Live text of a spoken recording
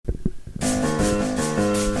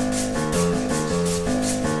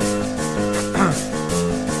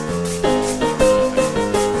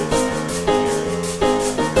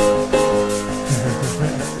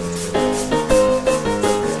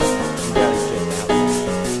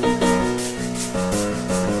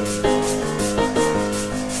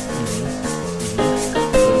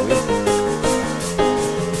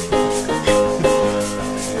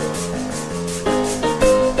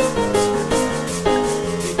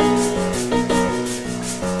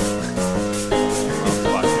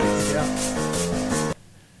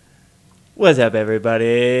What's up,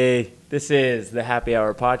 everybody? This is the Happy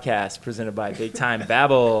Hour podcast presented by Big Time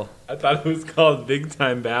Babble. I thought it was called Big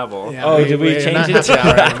Time Babble. Yeah, did we change it to?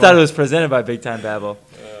 I thought it was presented by Big Time Babble.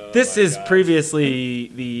 This is previously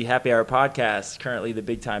the Happy Hour podcast, currently the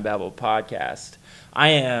Big Time Babble podcast. I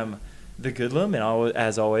am the Goodlum, and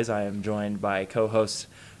as always, I am joined by co-host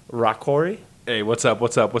Rockhory. Hey, what's up?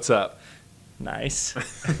 What's up? What's up? Nice.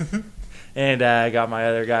 And I got my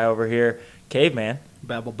other guy over here, Caveman.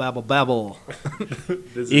 Babble, babble, babble.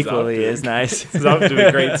 Equally is nice. This is off to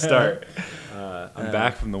a great start. I'm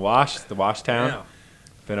back from the Washtown. Yeah.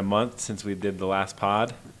 Been a month since we did the last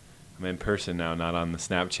pod. I'm in person now, not on the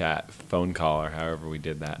Snapchat phone call or however we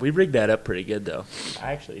did that. We rigged that up pretty good, though.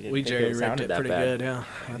 I actually didn't think it sounded that pretty bad. good, yeah.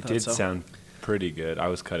 It did sound pretty good. I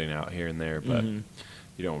was cutting out here and there, but Mm-hmm.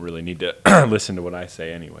 you don't really need to listen to what I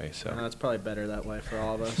say anyway. So It's probably better that way for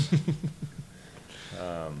all of us.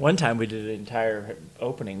 One time we did an entire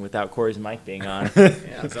opening without Corey's mic being on.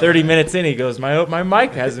 Yeah, 30 minutes in, he goes, my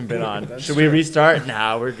mic hasn't been on. Should we restart?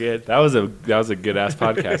 Nah, we're good. that was a good ass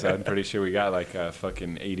podcast. I'm pretty sure we got like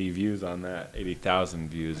fucking 80 views on that, 80,000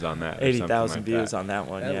 views on that, 80,000 views on that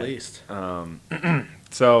one, At yeah. least.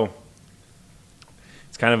 So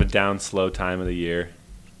it's kind of a down, slow time of the year.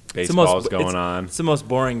 Baseball's going on. It's the most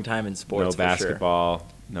boring time in sports, No basketball,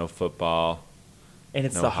 no football. And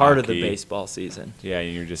it's no the heart of the hockey. baseball season. Yeah,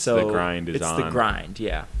 and you're just So the grind is it's on. the grind,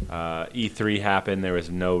 yeah. E3 happened. There was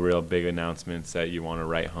no real big announcements that you want to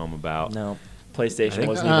write home about. No, PlayStation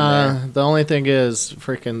wasn't even there. The only thing is,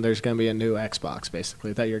 there's going to be a new Xbox,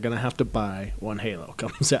 basically, that you're going to have to buy when Halo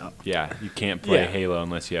comes out. Yeah, you can't play Yeah. Halo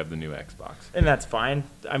unless you have the new Xbox. And that's fine.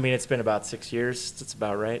 I mean, it's been about 6 years. That's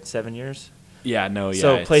about right. 7 years. Yeah, no, yeah.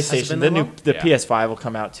 So it's- PlayStation, Has it been the that new long? the Yeah. PS5 will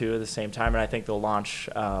come out too at the same time, and I think they'll launch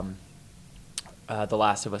The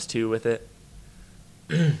Last of Us 2 with it.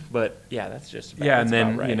 But yeah, that's just about, Yeah, that's and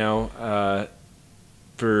then about right.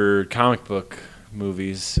 for comic book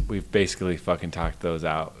movies, we've basically fucking talked those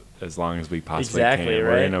out as long as we possibly Exactly, can. We're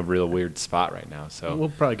right? in a real weird spot right now. So We'll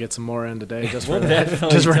probably get some more in today, just for we'll the, definitely,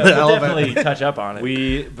 just for the we'll element. definitely touch up on it.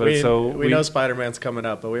 we know Spider-Man's coming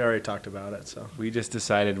up, but we already talked about it. So we just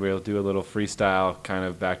decided we'll do a little freestyle, kind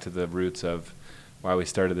of back to the roots of why we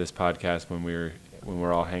started this podcast when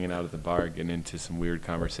we're all hanging out at the bar, getting into some weird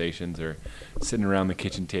conversations or sitting around the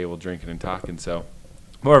kitchen table drinking and talking. So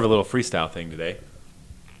more of a little freestyle thing today.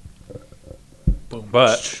 boom.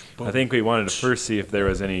 But boom. I think we wanted to first see if there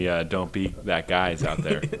was any don't be that guys out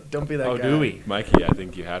there. Don't be that Oh, guy. do we? Mikey, I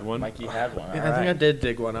think you had one. Mikey had one. Yeah, I think I did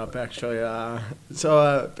dig one up, actually.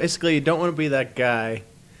 So basically, you don't want to be that guy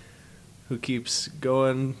who keeps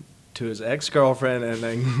going to his ex-girlfriend and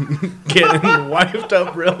then getting wiped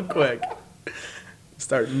up real quick.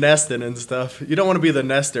 Start nesting and stuff. You don't want to be the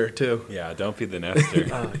nester, too. Yeah, don't be the nester.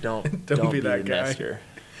 Oh, don't Don't be be that the guy. nester.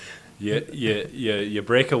 You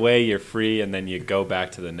break away, you're free, and then you go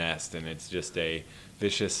back to the nest, and it's just a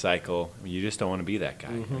vicious cycle. I mean, you just don't want to be that guy.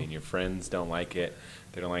 I mean, your friends don't like it.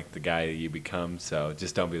 They don't like the guy that you become, so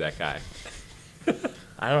just don't be that guy.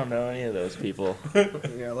 I don't know any of those people.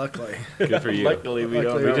 Yeah, luckily. Good for you. Luckily, we don't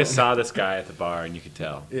Luckily, know. We just saw this guy at the bar, and you could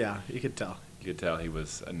tell. Yeah, you could tell. You could tell he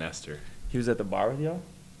was a nester. He was at the bar with y'all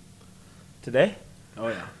today? Oh,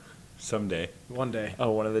 yeah. Someday. One day.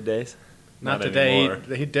 Oh, one of the days? Not Not today.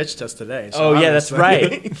 anymore. He ditched us today. Oh, yeah, that's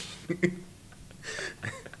obviously- right.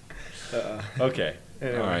 Okay.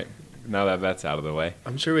 Anyway. All right. Now that that's out of the way.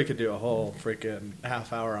 I'm sure we could do a whole freaking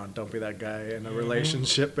half hour on don't be that guy in a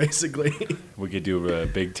relationship, basically. We could do a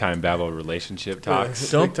big time Babel relationship talks.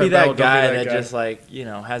 Don't Big time be Babble, that don't be guy that that guy. just like,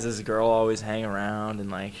 has his girl always hang around and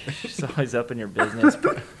like she's always up in your business.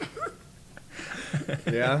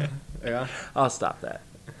 Yeah, yeah. I'll stop that.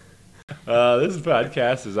 This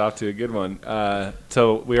podcast is off to a good one.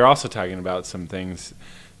 So we were also talking about some things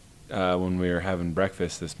when we were having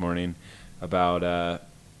breakfast this morning about,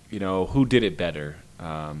 who did it better.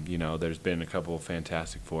 There's been a couple of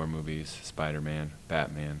Fantastic Four movies, Spider-Man,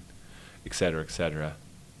 Batman, et cetera.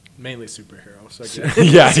 Mainly superheroes.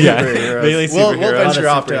 yeah. Superheroes. Mainly We'll superheroes. venture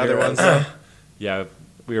off to other ones. Though. Yeah,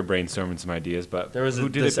 we were brainstorming some ideas, but There was who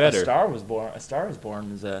did it A better? Star was Born. A Star is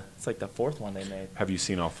Born is it's like the fourth one they made. Have you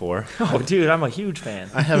seen all four? Oh, dude, I'm a huge fan.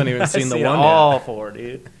 I haven't even I've seen the one all yet. four,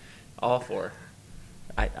 dude. All four.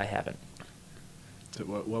 I haven't. So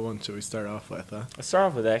what one should we start off with? Let's start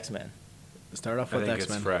off with X-Men. Start off I with think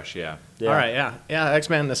X-Men. it's fresh, yeah. Yeah. All right, yeah,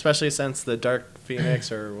 X-Men, especially since the Dark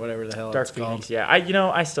Phoenix or whatever the hell Dark it's Phoenix, called. yeah.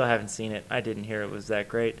 I still haven't seen it. I didn't hear it was that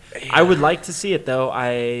great. I would like to see it though.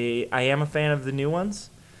 I am a fan of the new ones.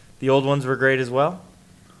 The old ones were great as well.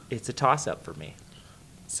 It's a toss up for me.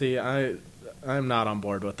 See, I'm not on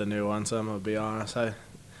board with the new ones. I'm gonna be honest. I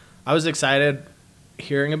was excited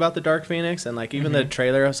hearing about the Dark Phoenix and like even the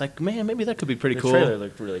trailer, I was like, man, maybe that could be pretty The cool. trailer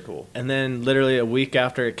looked really cool. And then literally a week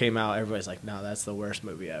after it came out, everybody's like, no, that's the worst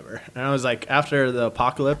movie ever. And I was like, after the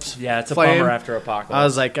Apocalypse, Yeah, it's a flame, bummer after Apocalypse. I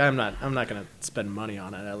was like, I'm not gonna spend money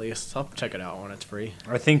on it. At least I'll check it out when it's free.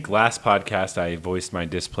 I think last podcast I voiced my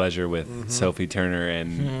displeasure with Sophie Turner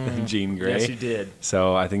and Jean Grey. Yes, you did.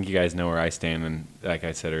 So I think you guys know where I stand, and like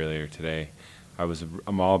I said earlier today,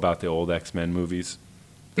 I'm all about the old X-Men movies.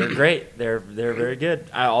 They're great. They're very good.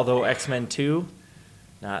 Although X-Men 2,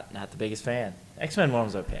 not the biggest fan. X-Men 1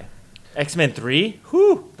 was okay. X-Men 3,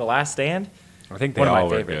 The Last Stand, I think they one of all my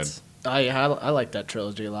were favorites. I like that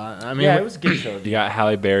trilogy a lot. I mean, Yeah, it was a good good. trilogy. You got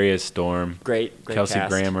Halle Berry as Storm, Great Kelsey cast.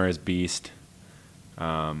 Grammer as Beast,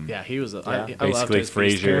 yeah, he was. Yeah. I loved Basically his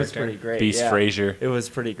Beast Frasier. It was character. pretty great. Beast yeah. Frasier. It was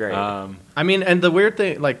pretty great. I mean, and the weird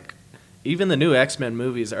thing, like, even the new X-Men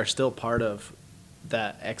movies are still part of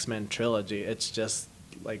that X-Men trilogy. It's just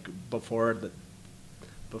like before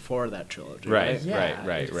that trilogy. Right, Yeah,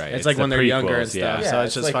 right. It's like the when they're younger and prequels, stuff. yeah. so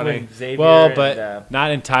it's just like funny. when Xavier Well, and, but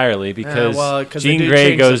not entirely because well, 'cause they Jean do Grey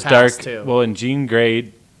change the goes dark. past, too. Well, and Jean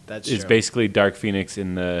Grey That's is true. basically Dark Phoenix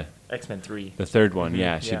in the X-Men 3. third one.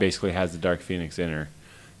 Yeah, she yeah. basically has the Dark Phoenix in her.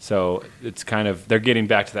 So it's kind of they're getting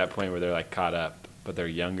back to that point where they're like caught up, but they're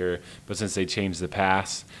younger. But since they changed the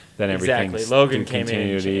past, then Exactly. everything's Logan through came in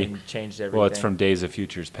continuity. and changed everything. Well, it's from Days of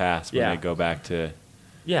Futures Past when Yeah. they go back to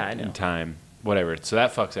Yeah, I know. in time, whatever. So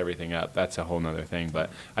that fucks everything up. That's a whole nother thing. But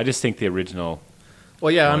I just think the original.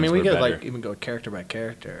 Well, yeah, I ones mean, we were could better. like even go character by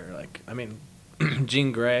character. Like, I mean,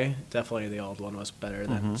 Jean Grey, definitely the old one was better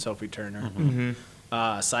than Sophie Turner.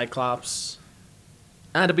 Cyclops.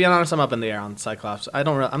 To be honest, I'm up in the air on Cyclops. I'm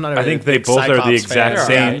not. I think they both are the Cyclops exact fan.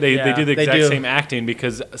 same. Yeah. They Yeah. do the They exact do. same acting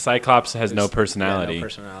because Cyclops has no personality. Yeah, no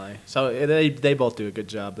personality. So they both do a good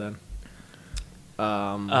job then.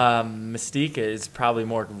 Mystique is probably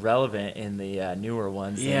more relevant in the newer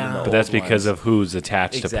ones. than Yeah. in the But But that's old because ones. of who's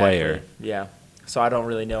attached to play her. Yeah. So I don't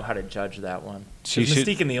really know how to judge that one. She 'Cause should-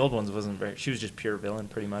 Mystique in the old ones wasn't very. She was just pure villain,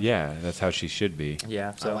 pretty much. Yeah, that's how she should be. Yeah.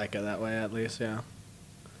 I So like it that way at least. Yeah.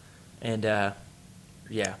 and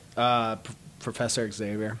yeah. Professor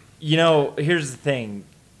Xavier. You know, here's the thing.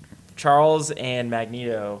 Charles and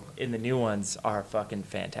Magneto in the new ones are fucking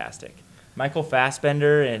fantastic. Michael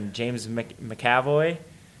Fassbender and James McAvoy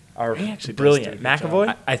are He actually does brilliant. do a good job.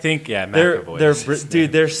 McAvoy? I think they're McAvoy. they're is his dude,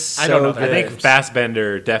 name. they're so don't know. good. I think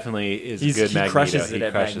Fassbender definitely is He's- good. he Magneto. crushes it He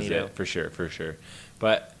at crushes Magneto. it for sure.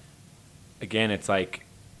 But again, it's like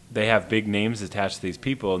they have big names attached to these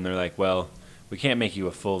people, and they're like, well, we can't make you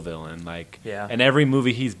a full villain. Like, Yeah. And every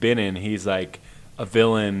movie he's been in, he's like a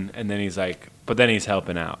villain, and then he's like, but then he's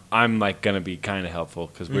helping out. I'm like gonna be kind of helpful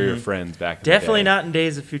because we were friends back. In Definitely the day. not in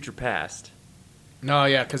Days of Future Past. No,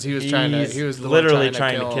 yeah, because he was trying to. He's He was the literally one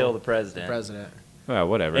trying to kill the president. president. Well,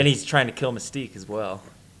 whatever. And he's trying to kill Mystique as well.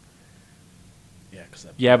 Yeah, because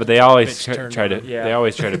Yeah, but they always Bitch turned try to. on. Yeah. They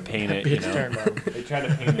always try to paint it. You Bitch know, turned on. they try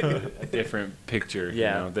to paint a different picture.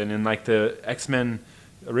 Yeah. You know, than in like the X-Men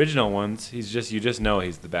original ones. You just know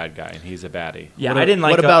he's the bad guy and he's a baddie. Yeah, What I didn't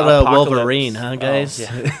like. What about Apocalypse. Wolverine, huh, guys?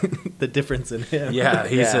 Oh, yeah. The difference in him. Yeah,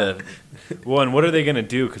 he's Yeah. Well, and what are they gonna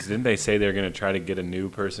do? Because didn't they say they're gonna try to get a new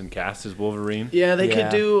person cast as Wolverine? Yeah, they Yeah.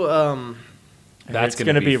 could do. That's It's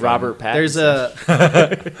gonna be fun. Robert Pattinson. There's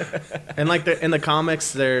a, and like in the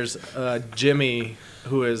comics, there's Jimmy,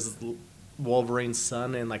 who is Wolverine's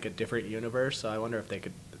son in like a different universe. So I wonder if they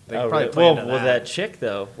could. They could Oh, probably really? play Well, into that. that. chick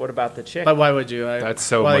though. What about the chick? But why would you? That's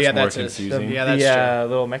so well, much yeah, more that's his- confusing. Yeah, that's the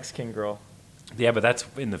little Mexican girl. Yeah, but that's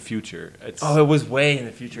in the future. It's Oh, it was way in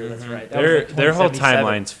the future. That's right. That was their like their whole 2077.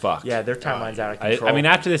 timeline's fucked. Yeah, their timeline's out of I control. mean,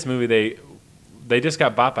 after this movie, they just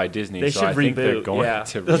got bought by Disney. they so should I reboot. think they're going yeah,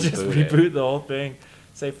 to they'll reboot just it. reboot the whole thing.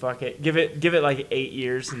 Say fuck it. Give it like 8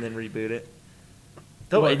 years and then reboot it.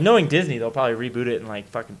 Knowing Disney, they'll probably reboot it in like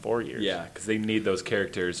fucking 4 years. Yeah, because they need those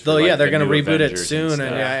characters. For Though, like, yeah, they're the gonna new reboot it Avengers soon, and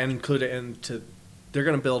stuff. yeah, include it into. They're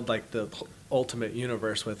gonna build like the ultimate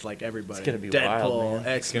universe with like everybody. It's gonna be Deadpool, wild, man.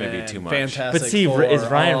 X-Men, It's gonna be too much. Fantastic But see, Four, is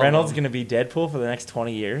Ryan all of Reynolds them. going to be Deadpool for the next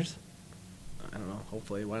 20 years? I don't know.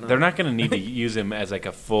 Hopefully, why not? They're not going to need to use him as like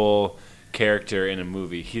a full character in a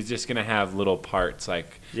movie. He's just going to have little parts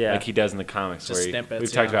like he does in the comics. Just where snippets,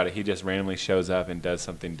 we've talked yeah. about it. He just randomly shows up and does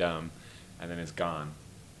something dumb, and then is gone.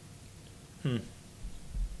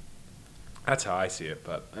 That's how I see it,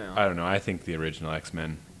 but Yeah. I don't know. I think the original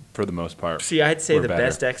X-Men, for the most part, See, I'd say were the better.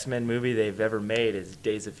 best X-Men movie they've ever made is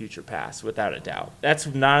Days of Future Past, without a doubt. That's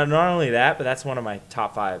not only that, but that's one of my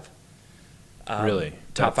top 5. Really?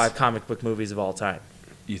 Top That's- 5 comic book movies of all time.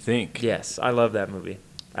 You think? Yes, I love that movie.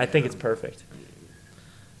 I think it's perfect.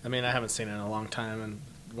 I mean, I haven't seen it in a long time, and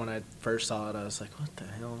when I first saw it, I was like, "What the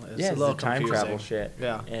hell?" It's Yeah, a it's little the time confusing. travel shit.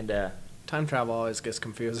 Yeah, And Time travel always gets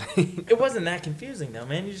confusing. It wasn't that confusing though,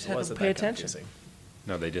 man. You just It had to wasn't pay that attention. confusing.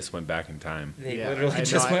 No, they just went back in time. They Yeah, literally I know,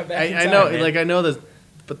 just went back in I time, know, man. like I know that,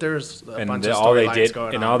 but there's a And bunch of all they storylines did,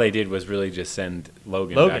 going and on. all they did was really just send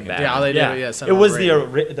Logan, Logan back. back. in Yeah, time. all they did, yeah, send It him was on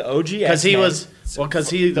the OG because he X-Men. was because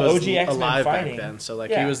he The was OG X-Men alive fighting. back then, so like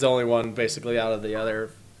Yeah. he was the only one basically out of the other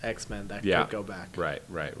X-Men that Yeah. could go back. Right.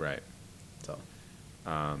 So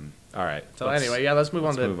All right. anyway, yeah, let's move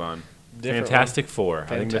on let's to move on. different Fantastic Four.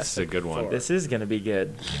 I think this is a Fantastic good one. Four. This is gonna be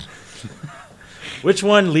good. Which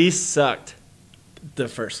one least sucked? the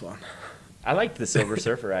first one. I liked the Silver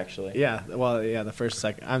Surfer actually. Yeah, well, yeah, the first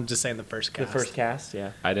second. I'm just saying the first The cast. first cast,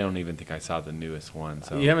 yeah. I don't even think I saw the newest one.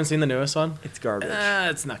 So You haven't seen the newest one? It's garbage.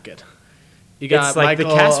 It's not good. You got It's like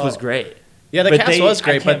Michael, the cast was great. Yeah, the but cast they- was I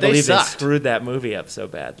great, can't but they believe sucked. screwed that movie up so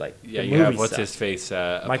bad. Like yeah, the you have movie what's sucked. his face?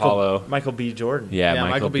 Apollo. Michael B. Jordan. Yeah,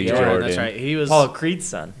 Michael B. Jordan. That's right. He was. Apollo Creed's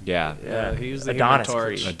son. Yeah, Yeah, he was the Adonis Human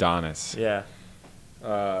Torch. Creed. Adonis. Yeah.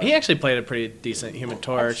 He actually played a pretty decent Human I'm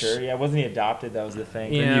Torch. sure. Yeah, wasn't he adopted? That was the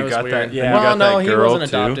thing. Yeah, you it was got weird. that- yeah. you Well, got no, that he girl, wasn't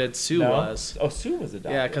too? adopted. Sue No? was. Oh, Sue was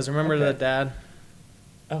adopted. Yeah, because remember Okay. the dad?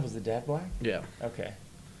 Oh, was the dad black? Yeah. Okay.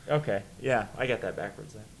 Okay. Yeah, I got that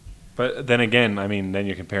backwards then. But then again, I mean, then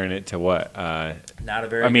you're comparing it to what? Not a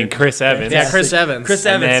very. I mean, good- Chris Evans. Yeah, Chris Evans. Chris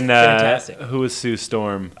And Evans. then Fantastic. who was Sue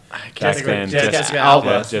Storm? I can't Back think then, of Jessica Jessica Alba.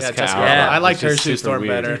 Alba. Yeah, Jessica Jessica Alba. I liked Which her is Sue super Storm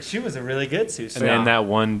weird. better. Dude, she was a really good Sue And Storm. then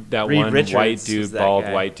that Reed one Richards white was dude, that bald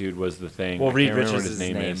guy. white dude was the thing. Well, I Reed can't remember Richards what is his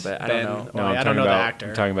name, but I Ben. don't know. Oh, I'm I don't talking know the about- actor.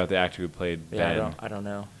 I'm talking about the actor who played Yeah, Ben, I don't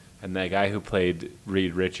know. and that guy who played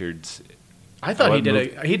Reed Richards. I thought What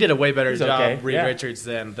he did a way better He's job, okay, Reed yeah. Richards,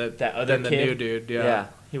 than That other the kid? new dude. Yeah.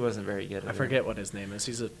 he wasn't very good. I forget what his name is.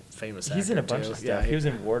 He's a famous actor. He's in a bunch too. of stuff. Yeah, he was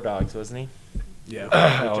in War Dogs, wasn't he? Yeah.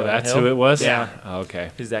 Oh, Jonah that's Hill? who it was. Yeah. Oh,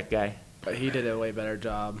 okay. Who's that guy? But he did a way better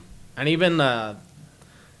job. And even the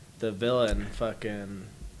villain, fucking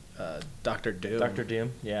Doctor Doom. Doctor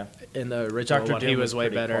Doom. Yeah. In the original Doctor one, Doom he was way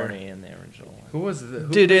pretty better. corny in the original one. Who was the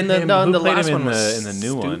Dude, in the who the played last him one in was the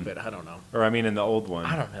new one? stupid. I don't know. Or I mean, in the old one.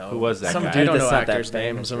 I don't know. Who was that Some guy? dude I don't that's know not that actors'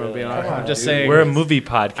 famous, names. I'm gonna be really. honest. Come I'm on, just dude. saying. We're a movie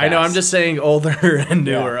podcast. I know. I'm just saying older and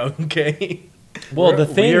newer. Yeah. Okay. Well, the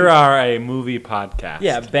thing. We are a movie podcast.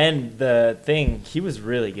 Yeah, Ben, the thing, he was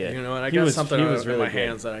really good. You know what? I He got was- something he in was really my good.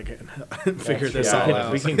 hands that I can figure That's this true. all We out.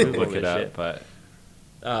 can- we can Google look it this up, shit. but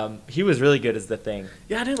He was really good as the thing.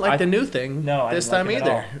 Yeah, I didn't like I- the new thing No, I this didn't time like him at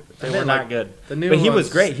either. all. I They were didn't not like- good. The new But he one was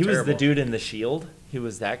great. He was the terrible. dude in The Shield. He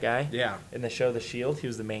was that guy. Yeah. In the show The Shield, he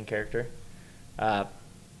was the main character. That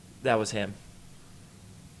was him.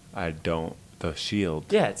 I don't. The Shield.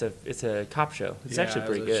 Yeah, it's a cop show. It's Yeah, actually it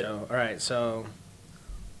pretty was a good. show. All right, so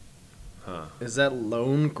Huh. is that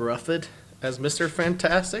Lone Grufford as Mr.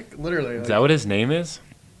 Fantastic? Literally. Is that what his name is?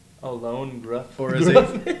 Oh, Lone Gruff. Or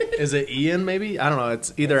is it Ian maybe? I don't know.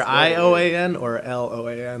 It's either That's really IOAN or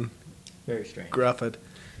LOAN. Very strange. Grufford.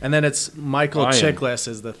 And then it's Michael Ian. Chiklis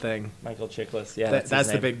is the thing. Michael Chiklis. Yeah, That's his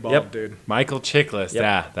the name. big bald Yep. dude. Michael Chiklis. Yep.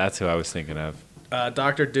 Yeah, that's who I was thinking of.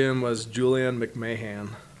 Dr. Doom was Julian McMahon.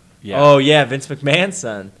 Yeah. Oh yeah, Vince McMahon's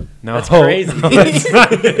son. no, that's crazy. No, it's not.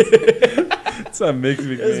 It's not Mick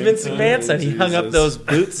It was Vince McMahon's son. He hung up Jesus. those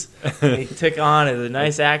boots. And he took on a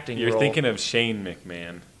nice acting You're role. thinking of Shane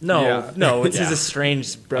McMahon. No, Yeah. no, it's Yeah. his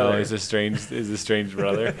estranged brother. Oh, he's a strange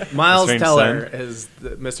brother. Miles Strange Teller son? is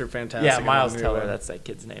Mr. Fantastic. yeah, in Miles the new Teller. one. That's that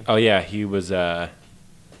kid's name. Oh yeah, he was. And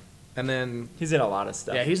then He's in a lot of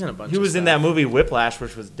stuff. Yeah, he's in a bunch He of was in stuff. that movie Whiplash,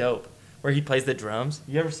 which was dope, where he plays the drums.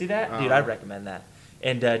 You ever see that? Dude, Uh-uh. I'd recommend that.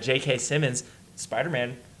 And J.K. Simmons,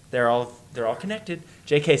 Spider-Man, they're all connected.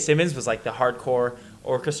 J.K. Simmons was like the hardcore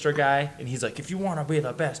orchestra guy, and he's like, if you want to be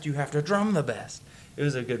the best, you have to drum the best. It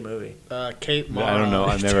was a good movie. Kate Mara. I don't know.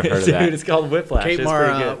 I've never heard of Dude, that. it's called Whiplash. Kate It's pretty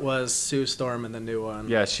Mara good. was Sue Storm in the new one.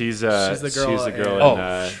 Yeah, she's the girl in- in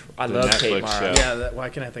Oh, I the love Netflix Kate Mara. show. Yeah, why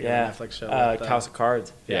can't I think Yeah, of a Netflix show? House of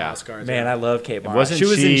Cards. Yeah. House of Cards, Man, yeah. I love Kate Mara. wasn't She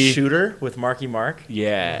was in she- Shooter with Marky Mark.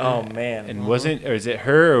 Yeah. Oh man. And wasn't, or is it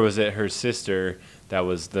her, or was it her sister that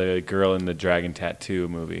was the girl in the Dragon Tattoo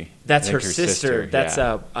movie? That's I her think sister. That's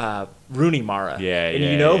yeah. Rooney Mara. Yeah, And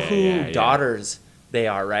yeah, you know yeah, who yeah. daughters they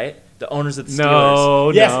are, right? The owners of the Steelers. No,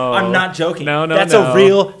 yes, no. I'm not joking. No, That's no. a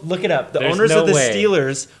real. Look it up. The There's owners no of the way.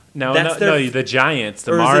 Steelers. No, that's their, the Giants.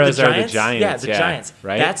 The or is it Maras are the Giants? Giants. Yeah, the Giants.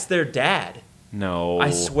 Right? That's their dad. no. I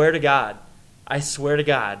swear to God. I swear to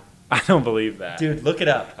God, I don't believe that. dude. Look it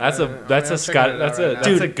up. That's I'm a checking Scott. it out That's right a now. that's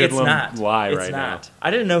Dude, a good it's not. lie It's right not. now. I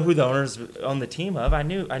didn't know who the owners on the team of. I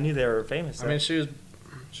knew they were famous. I mean, she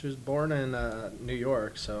was born in New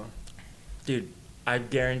York, so dude, I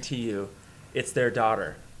guarantee you, it's their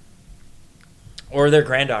daughter. or their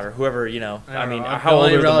granddaughter, whoever, you know. I mean, how the old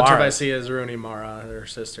only are the relative I Maras? see is Rooney Mara, her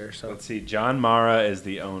sister. So Let's see. John Mara is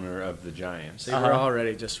the owner of the Giants. see, we're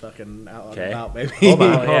already just fucking out and Okay. about, baby. Hold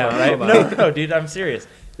on, Yeah, hold on, right? hold on. No, dude, I'm serious.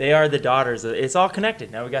 They are the daughters. It's all connected.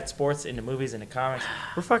 Now we got sports into movies into comics.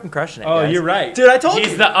 We're fucking crushing it, Oh, guys. you're right. Dude, I told you.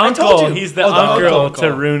 He's the I told uncle. you. He's the Oh, the uncle uncle.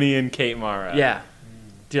 to Rooney and Kate Mara. Yeah.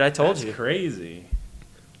 Dude, I told That's you. crazy.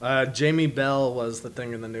 Jamie Bell was the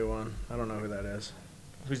thing in the new one. I don't know who that is.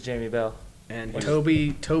 Who's Jamie Bell? And What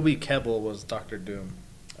is- Toby Kebbell was Doctor Doom.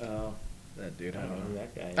 Oh, That dude, I I don't know don't who know.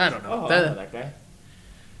 that guy is. I don't know. Oh, I That- know that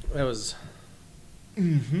guy. It was.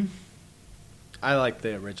 I like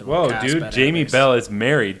the original. Whoa, cast dude. better, Jamie at least. Bell is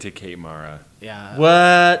married to Kate Mara. Yeah.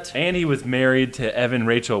 What? And he was married to Evan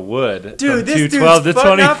Rachel Wood from Dude, this dude's 212 to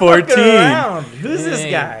not fucking 2014. around. Who's this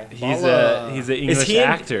Dang. guy? He's an English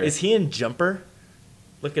actor. Is he in Jumper?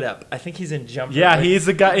 Look it up. I think he's in Jumper. Yeah, Like- he's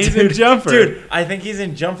the guy. He's Dude, in Jumper. Dude, I think he's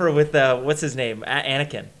in Jumper with what's his name?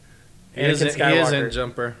 Anakin. He is, Anakin he is Skywalker. in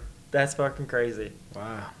Jumper. That's fucking crazy.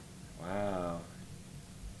 Wow. Wow.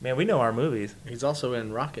 Man, we know our movies. He's also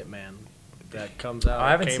in Rocket Man. That comes out. Oh,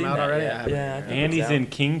 I haven't came seen out that already. yet. I haven't Yeah, I either. think And he's out. in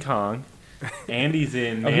King Kong. And he's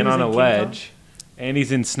in Oh, he Man was on in a King Ledge. And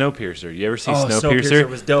he's in Snowpiercer. You ever see Oh, Snowpiercer? Snowpiercer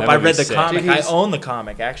was dope. That I read movie's the sick. comic. Dude, I he's- own the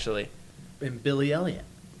comic, actually. And Billy Elliot.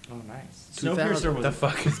 Oh, nice. 2000. Snowpiercer was The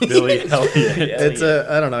fuck is Billy Elliot? It's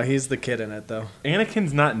I don't know. He's the kid in it though.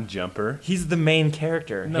 Anakin's not in Jumper. He's the main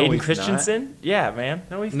character. No, Hayden he's Christensen? Yeah, man.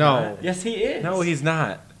 No, he's No. not. Yes, he is. No, he's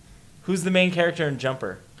not. Who's the main character in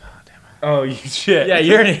Jumper? Oh, you shit. Yeah,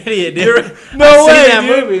 you're an idiot, dude. You're- no I've way, seen that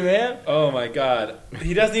dude. movie, man. Oh my god.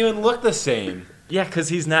 He doesn't even look the same. Yeah, because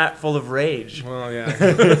he's not full of rage. Well, yeah.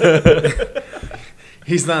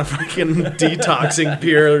 He's not fucking detoxing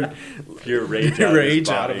pure Pure rage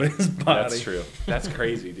out of his body. That's true. That's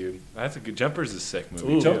crazy, dude. That's a good. Jumper's a sick movie.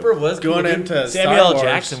 Ooh. too. Jumper was Going cool, dude. into Samuel Star L. Wars.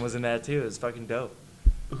 Jackson was in that too. It was fucking dope.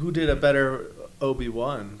 Who did a better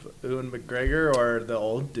Obi-Wan? Ewan McGregor or the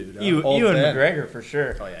old dude? Old Ewan Ben? McGregor for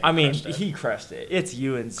sure. Oh, yeah, he I mean, crushed it. he crushed it. It's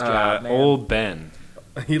Ewan's job, man. Old Ben.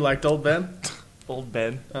 He liked old Ben? Old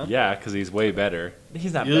Ben. Huh? Yeah, because he's way better.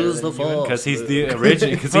 He's not Use better the than Ewan. force. Because he's the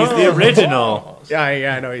original. Because he's the original. Yeah,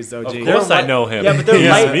 I know he's OG. Of They're course I light- know him. Yeah, but they're He's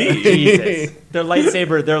light. me. Jesus. Their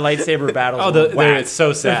lightsaber battles. Oh, were they're whack. it's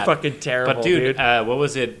so sad. They're fucking terrible, But dude, what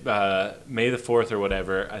was it? May the 4th or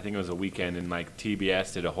whatever. I think it was a weekend, and like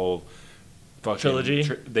TBS did a whole fucking Trilogy?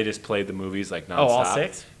 They just played the movies like nonstop. Oh, all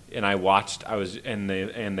 6? And I watched. And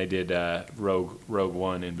they did Rogue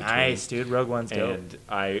One in between. Nice, dude. Rogue One's dope. And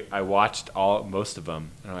I watched most of them.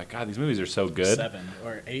 And I'm like, God, these movies are so good. 7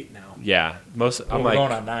 or 8 now. Yeah, most. Well, I'm we're like,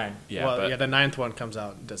 going on 9. yeah, well, but yeah, the 9th one comes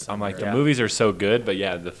out in December. I'm like, the Yeah. movies are so good, but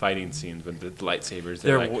yeah, the fighting scenes with the lightsabers,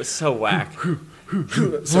 They're like, so whack. so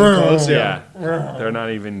close, yeah, they're not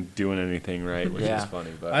even doing anything right, which Yeah. is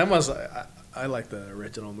funny. But I like the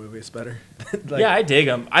original movies better. Like, Yeah, I dig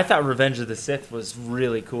them. I thought Revenge of the Sith was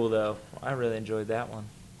really cool, though. I really enjoyed that one.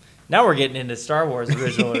 Now we're getting into Star Wars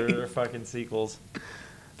original or fucking sequels.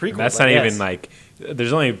 Prequels, that's I not guess. even like.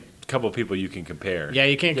 There's only a couple of people you can compare. Yeah,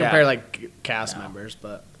 you can't Yeah. compare like cast No. members,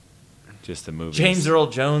 but Just the movies. James Earl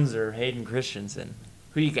Jones or Hayden Christensen.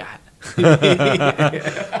 Who you got?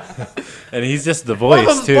 and he's just the One of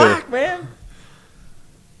voice them's too. black, man.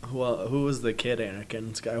 well, who was the kid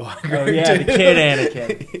Anakin Skywalker? Oh, yeah, the kid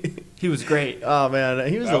Anakin. He was great. Oh man,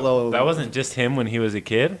 he was a little. That wasn't just him when he was a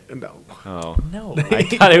kid. No. Oh, No. I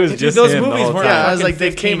thought it was just Those him the movies whole weren't- time. Yeah, I was fucking like they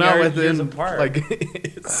 15 came out years within apart. like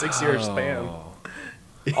 6 year span. Oh.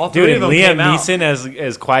 All three Dude, of and them Liam came out. Neeson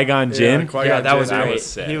as Qui-Gon Jinn. Qui-Gon Yeah, that Jinn, was that great. was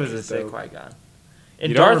sick. He was a Dope. sick Qui-Gon. And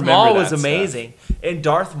You don't Darth remember Maul that was stuff. amazing. And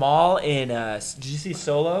Darth Maul in did you see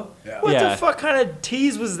Solo? Yeah. What Yeah. the fuck kind of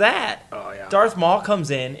tease was that? Oh yeah. Darth Maul comes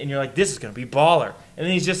in and you're like, this is gonna be baller, and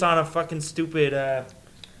then he's just on a fucking stupid.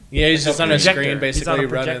 Yeah, he's just on a projector. screen, He's on a basically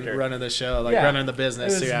projector. running the show, like Yeah. running the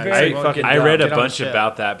business. It was So, yeah, very it's like, fucking I dumb. read a Get on the bunch ship.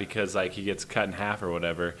 about that because like he gets cut in half or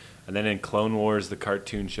whatever, and then in Clone Wars, the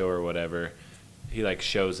cartoon show or whatever, he like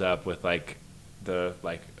shows up with like the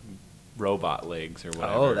like robot legs or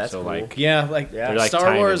whatever. Oh, that's so, cool. Like, Yeah, like Yeah. They're, like, Star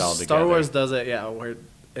tying it Wars. all Star together. Wars does it, yeah, where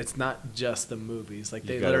it's not just the movies. Like You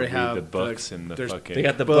they gotta literally read have the books and the there's fucking. They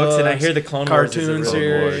got the books, and I hear the Clone Wars is a cartoon really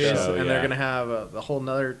Clone Wars series, show, and yeah. they're gonna have a whole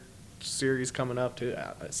nother series coming up too.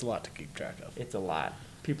 Yeah, it's a lot to keep track of. It's a lot.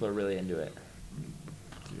 People are really into it.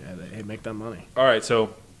 Yeah, they make that money. All right,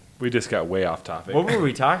 so we just got way off topic. What were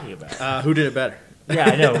we talking about? Who did it better? Yeah,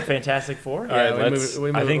 I know. Fantastic Four. All right, we let's. move- we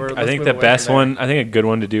I move- think we're- I let's think move the away from best there. one. I think a good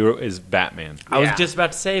one to do is Batman I was Yeah. just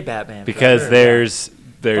about to say Batman. for because sure. there's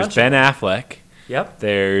Bunch of Ben Affleck, Yep.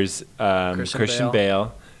 there's Christian Christian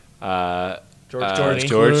Bale, George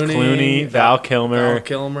Clooney, Val Kilmer,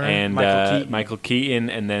 and Michael Keaton,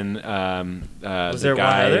 and then Was the there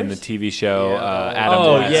guy one in the others? TV show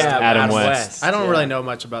Yeah, Adam West. I don't really know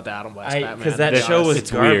much about the Adam West Batman. Because that to be show was honest.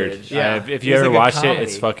 It's weird. garbage. Yeah. If you It was ever like a watched it, comedy.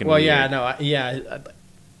 it's fucking Well, weird. yeah, no, I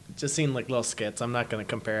just seen like little skits. I'm not gonna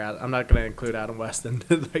compare. I'm not gonna include Adam West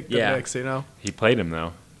into like the Yeah. mix. You know. He played him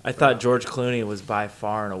though. I thought George Clooney was by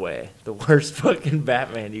far and away the worst fucking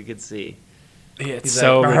Batman you could see. It's He's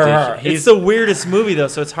so like, ridiculous. It's the weirdest movie though,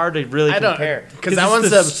 so it's hard to really I don't compare. because that it's one's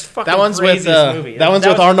the with craziest movie. that one's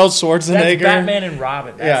with Arnold Schwarzenegger. That's Batman and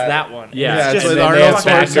Robin. That's Yeah. that one. Yeah. It's it's just with then Arnold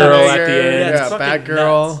they have Batgirl Schwarzenegger. at the end. Yeah, it's Yeah, fucking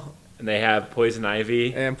Batgirl nuts. And they have Poison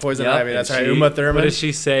Ivy. and Poison Yep. Ivy. That's And right. she- Uma What Thurman. does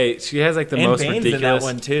she say? She has like the And most Bane's in ridiculous that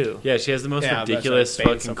one too. Yeah, she has the most Yeah, that's right. ridiculous Bane's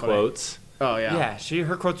fucking so funny. quotes. Oh yeah. Yeah,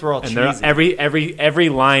 her quotes were all And cheesy. they're every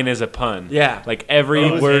line is a pun. Yeah. Like every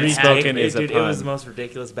It was word fantastic. spoken is Dude, a pun. It was the most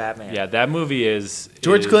ridiculous Batman. Yeah, that movie is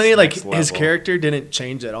George is Clooney, like next his level. character didn't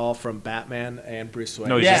change at all from Batman and Bruce Wayne.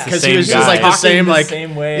 No, he's Yeah. just the because same he was guy. just like the Talking same, the like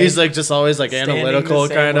same way. he's like just always like Standing analytical the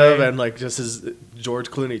same kind of, way. and like just his George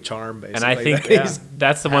Clooney charm. Basically, And I think that he's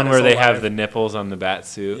that's the had one his where they whole have life. the nipples on the bat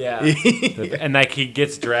suit. Yeah. And like he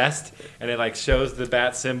gets dressed and it like shows the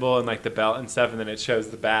bat symbol and like the belt and stuff, and then it shows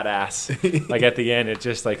the bat ass. Like at the end, it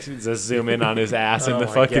just like just zoom in on his ass in Oh the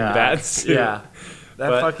my fucking God. bat suit. Yeah. That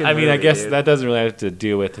But, fucking I mean, I movie, guess dude. that doesn't really have to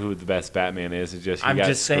do with who the best Batman is. It's just he I'm got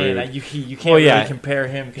just screwed. saying that you can't Well, yeah. really compare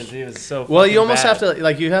him because he was so. well, you fucking almost bad. have to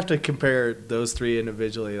like you have to compare those three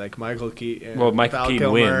individually, like Michael Keaton. Well, Michael Val Keaton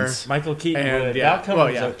Kilmer. wins. Michael Keaton And, would. yeah, Val Kilmer well,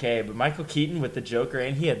 was yeah. okay, but Michael Keaton with the Joker,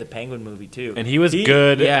 and he had the Penguin movie too. And he was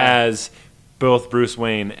good yeah. as both Bruce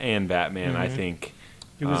Wayne and Batman. I Mhm. think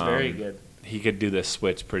He was very um, good. he could do the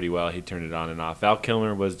switch pretty well. He turned it on and off. Val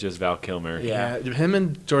Kilmer was just Val Kilmer. Yeah. Yeah, him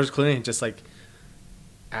and George Clooney just like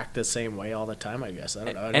act the same way all the time. I guess I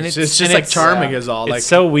don't know. And it's it's- just and like it's, charming as all. It's Like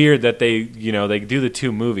so weird that they do the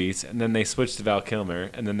two movies and then they switch to Val Kilmer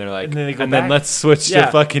and then they're like, And then they go and then back. let's switch Yeah.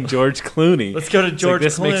 to fucking George Clooney. Let's go to It's like, George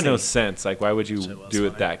this makes no Clooney. sense. Like, why would you Shit was do it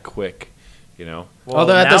funny. that quick? You know? Well,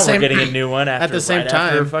 Although at now the same- we're getting a new one after the same right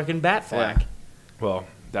after time- fucking Batfleck. Well,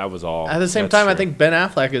 that was all. at the same that's time, I true. think Ben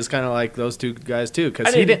Affleck is kind of like those two guys too, I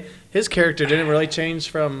because he didn't- didn't. His character didn't really change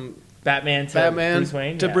from Batman to Batman Bruce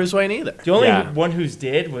Wayne. to yeah. Bruce Wayne either. The only Yeah. one who's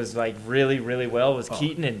did was like really, really well was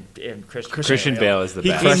Keaton and Christian. Christian Bale. Bale is the He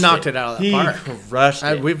best. He crushed knocked it out of the He park. crushed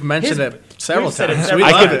it. We've mentioned His- it several we've said it times. several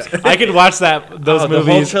We I love times. it. I could watch those Oh, the whole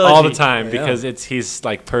movies all the trilogy. time Yeah. because he's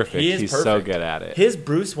like perfect. He is He's perfect. so good at it. His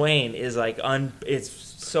Bruce Wayne is like it's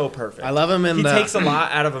so perfect. I love him in He the. takes a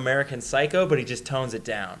lot out of American Psycho, but he just tones it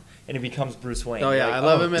down and he becomes Bruce Wayne. Oh yeah, Like, I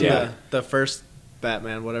love him in yeah. the first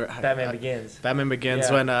Batman, whatever. Batman Begins. Batman Begins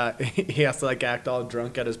Yeah. when he has to like act all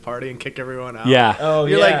drunk at his party and kick everyone out. Yeah. Oh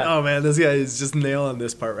You're yeah. like, oh man, this guy is just nailing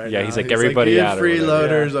this part right now. Yeah, he's like, everybody "You out or freeloaders.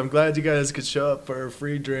 whatever." I'm glad you guys could show up for a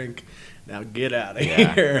free drink. Now get out of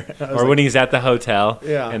Yeah. here. I was Or like, when he's at the hotel,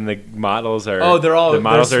 Yeah. and the models are Oh, they're all- the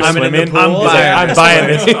models they're are swimming in swimming. the pool. He's like, Yeah. I'm buying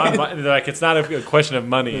this. They're like, it's not a question of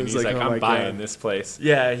money, and It's he's like, like, oh my I'm buying God. this place.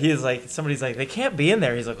 Yeah, he's like somebody's like they can't be in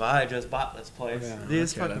there. He's like, well, I just bought this place. Yeah, Dude,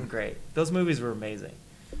 it's look at fucking him. great. Those movies were amazing.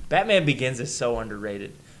 Batman Begins is so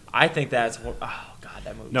underrated. I think that's oh god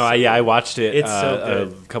that movie. No, I watched it It's so a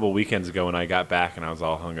good. couple weekends ago when I got back, and I was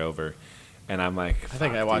all hungover, and I'm like, I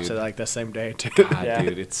think I watched it like the same day too. God, Yeah.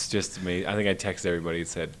 dude, it's just amazing. I think I texted everybody and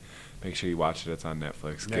said, make sure you watch it. It's on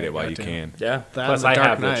Netflix. Yeah, Get you it while got you to. can. Yeah. That Plus, and I The Dark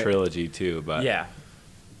have Knight. the trilogy too, but Yeah.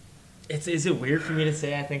 Is it weird for me to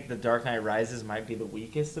say I think The Dark Knight Rises might be the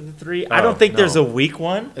weakest of the three? I Oh, don't think there's no. a weak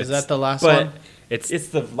one. Is that the last but one? it's it's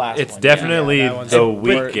the last it's one. definitely Yeah, that one's the the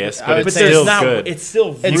weakest, I but would it's say there's still not, good. It's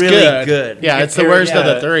still It's really good. Yeah, You it's the compare- worst of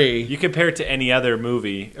yeah. the three. You compare it to any other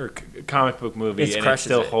movie or comic book movie, It and it crushes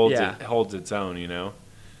still it, holds yeah. it holds its own, you know.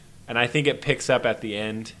 And I think it picks up at the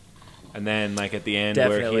end, and then like at the end where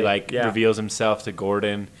Definitely, he like yeah. reveals himself to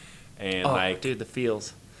Gordon, and Oh, like dude, the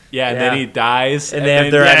feels. yeah, and yeah. then he dies, And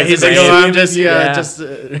then they're yeah, at he's his like, grave. oh, I'm just Yeah.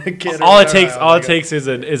 kid all it around. takes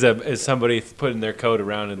Like, is somebody putting their coat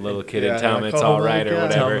around a little kid Yeah, and tell him like, it's oh all my right or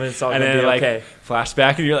God. Tell whatever, him it's all and gonna then be like okay.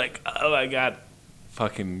 flashback and you're like, oh my god,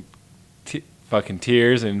 fucking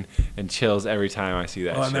tears and chills every time I see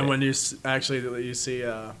that. Oh, and shit. then when you actually you see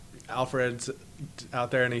Alfred's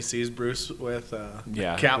out there and he sees Bruce with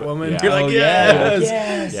Yeah. Catwoman, Yeah. you're like, Oh, yeah. yes.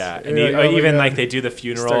 Yes. Yeah, and You're he, like, oh my even God. like they do the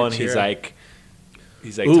funeral Start and he's cheering. like Ooh,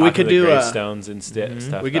 we talking could to the do a- gravestones and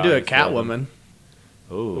stuff. We could do a Catwoman.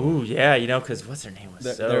 Ooh, yeah, because what's her name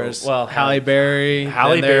was There was well, Halle Berry.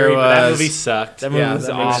 Halle then there Berry, but that was- movie sucked. That movie Yeah, was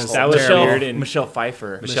that movie awful. was That was terrible. weird. And Michelle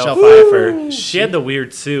Pfeiffer. Michelle Pfeiffer. She had the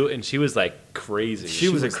weird suit, and she was like crazy. She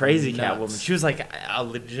was a crazy nuts. Catwoman. She was like a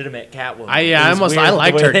legitimate Catwoman. I It was weird I the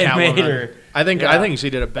liked way her they made Catwoman. her. I Yeah. think she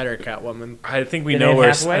did a better Catwoman. I think we Than know Anne where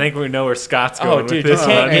Hathaway? Scott's Oh, going dude, with you this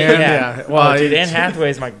can't one. get Anne, yeah. yeah. Well, dude, Anne it's- Hathaway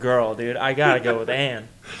is my girl, dude. I gotta go with Anne.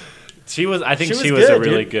 She was. I think she was was a good,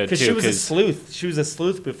 really dude, good too. she was a sleuth. She was a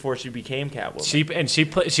sleuth before she became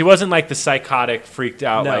Catwoman. She wasn't like the psychotic, freaked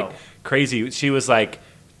out, No. like crazy. She was like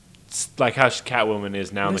how Catwoman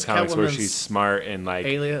is now in the What is comics, where Catwoman's she's smart and like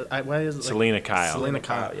Alias. What is it? Selena Kyle. Selena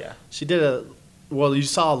Kyle. Yeah. She did a. Well, you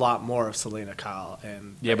saw a lot more of Selena Kyle,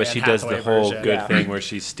 and Yeah, but Anne she does the Hathaway whole version. good Yeah. thing where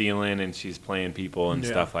she's stealing and she's playing people and Yeah.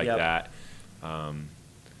 stuff like Yep. that.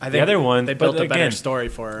 I The other one, they built but a better again, story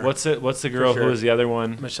for her. What's the girl sure. who was the other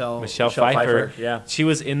one? Michelle Pfeiffer. yeah. She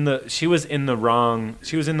was in the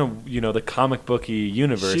the comic booky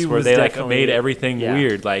universe She where was they like definitely- made everything yeah.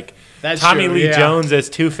 weird. Like That's Tommy true, Lee yeah. Jones as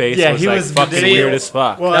Two-Face Yeah, was he like was- fucking did he- weird as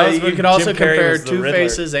fuck. Well, That was you when could also Jim Carrey compare was the Two Riddler.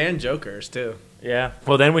 Faces and Jokers too. Yeah.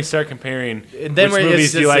 Well, then we start comparing And then which it's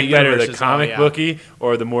movies do you just like the better, universe the is comic all, yeah. booky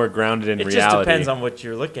or the more grounded in It reality? just depends on what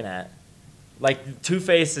you're looking at. Like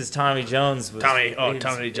Two-Face's Tommy Jones was Tommy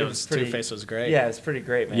it Jones was pretty- Two Face was great. Yeah, it's pretty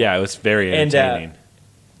great, man. Yeah, it was very And, entertaining.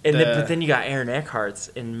 But then you got Aaron Eckhart's,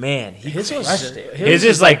 and man, he His was crushed it. His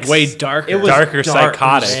is like way darker. It was darker, dark,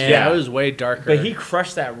 psychotic. man. yeah, Yeah, it was way darker. But he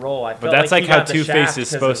crushed that role. I but felt that's like he how got the Two-Face shaft is 'cause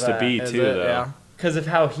supposed of, to be Is too, it? though. Yeah. Because of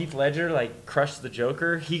how Heath Ledger crushed the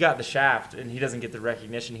Joker, he got the shaft, and he doesn't get the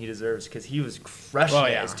recognition he deserves because he was crushing Oh,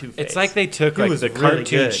 it yeah. as Two-Face. It's like they took He like was the really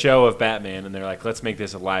cartoon good. show of Batman and they're like, let's make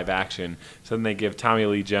this a live action. So then they give Tommy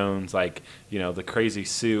Lee Jones the crazy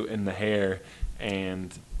suit and the hair,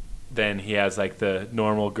 and then he has like the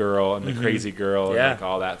normal girl and the crazy girl Yeah. and like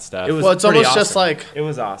all that stuff. It was Well, it's pretty almost just awesome. like It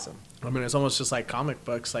was awesome. I mean, it's almost just like comic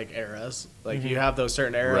books, like eras. Like you have those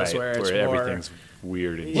certain eras right, where it's more everything's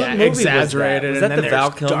weird. And yeah, movie was that? exaggerated, Was and that then the there's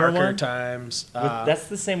Val Kilmer darker one? times. That's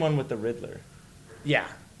the same one with the Riddler. Yeah,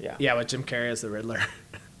 Yeah. with Jim Carrey as the Riddler.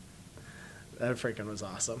 That freaking was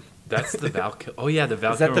awesome. That's the Val. Oh yeah, the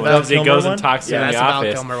Val. Is that Kilmer the one. Val He Kilmer goes one? and talks to Yeah, him in that's the the Val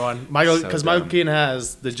office. Kilmer one. Michael, So because Michael dumb. Keaton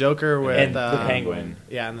has the Joker with And the Penguin.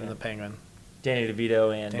 Yeah, and then the Penguin. Danny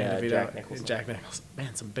DeVito and Dan DeVito, Jack Nicholson. Jack Nicholson.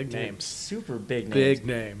 Man, some big Dude, names. super big names. Big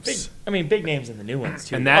names. Big names in the new ones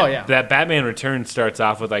too. And that Oh, yeah. that Batman Returns starts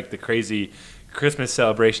off with like the crazy Christmas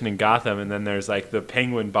celebration in Gotham, and then there's like the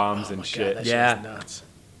penguin bombs Oh and my shit. God, that Yeah. shit's nuts.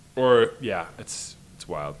 Or yeah, it's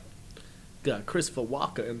wild. Got Christopher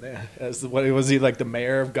Walken in there. As what was he like the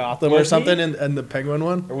mayor of Gotham Was or something he? in the Penguin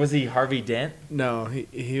one? or was he Harvey Dent? No,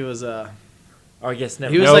 he was Oh, I guess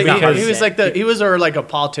never. he was No, like because- he was like he was like a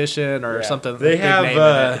politician or Yeah. something. They big have, name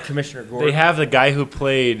in it. Commissioner Gordon. They have the guy who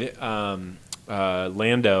played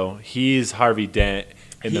Lando. He's Harvey Dent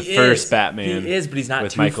in the He first is. Batman. He is, but he's not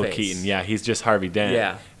with Michael Two-Face. Keaton. Yeah, he's just Harvey Dent.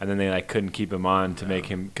 Yeah. and then they like couldn't keep him on to make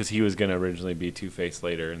him because he was gonna originally be Two-Face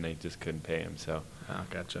later, and they just couldn't pay him. So Oh,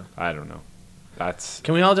 gotcha. I don't know. That's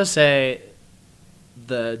Can we all just say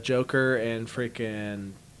the Joker and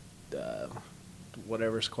freaking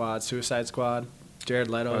whatever squad, Suicide Squad, Jared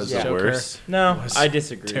Leto was as Yeah. the Joker? worst. No, was I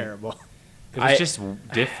disagree. Terrible. It was I- just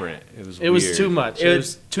different. It was. It was weird. too much. It It was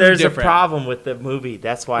was too there's different. a problem with the movie.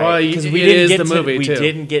 That's why Well, because it we didn't is get the to, movie, we too.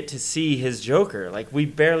 didn't get to see his Joker. Like we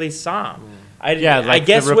barely saw him. I like,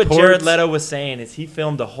 guess the what Jared reports- Leto was saying is he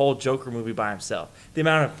filmed the whole Joker movie by himself. The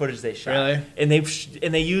amount of footage they shot, Really?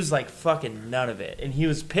 and they used like fucking none of it. And he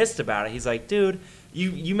was pissed about it. He's like, dude,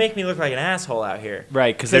 you make me look like an asshole out here.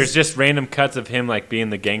 Right, because there's just random cuts of him like being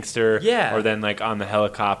the gangster, Yeah. or then like on the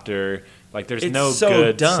helicopter. Like there's It's no so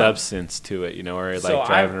good dumb. substance to it, or like So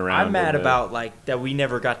driving around. I'm mad with about like that we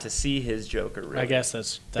never got to see his Joker. Really. I guess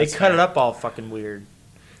that's they cut it up all fucking weird.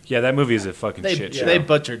 Yeah, that movie is a fucking They shit show. they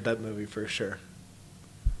butchered that movie for sure.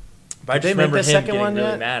 But I Did just they make remember the him second getting one really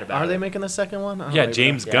yet? mad about Are they it. making the second one? I don't yeah, know.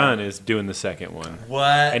 James Yeah. Gunn is doing the second one, What?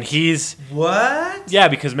 and he's what? yeah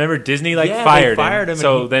because remember Disney like Yeah, they fired fired him,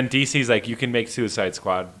 so and he- then DC's like you can make Suicide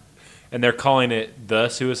Squad, and they're calling it the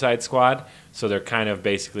Suicide Squad. So they're kind of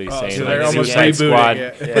basically saying so like they're almost Suicide rebooting Squad,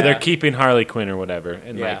 it. but Yeah. they're keeping Harley Quinn or whatever,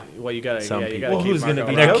 and Yeah. like Well, you gotta. Some Yeah, you people. gotta Well, keep who's gonna Margot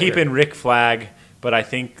be they're Robbie. Joker? keeping Rick Flag, but I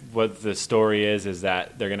think what the story is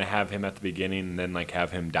that they're gonna have him at the beginning and then like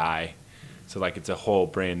have him die. So like it's a whole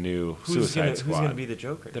brand new Suicide Squad. Who's gonna be the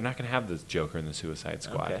Joker? They're not gonna have the Joker in the Suicide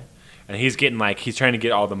Squad. Okay. And he's getting like he's trying to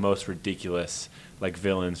get all the most ridiculous like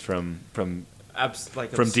villains from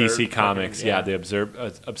Like from absurd DC Comics. fucking- Yeah, the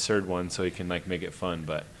absurd one, so he can like make it fun.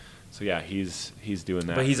 But so yeah, he's doing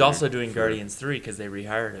that. But he's for- also doing for- Guardians 3 because they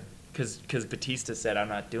rehired him. Because Batista said, "I'm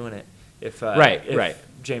not doing it if Right, if right.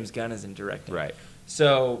 James Gunn isn't directing." Right.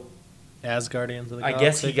 So As Guardians of the I Galaxy.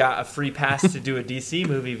 guess he got a free pass to do a DC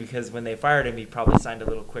movie because when they fired him, he probably signed a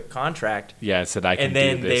little quick contract. Yeah, it said I can And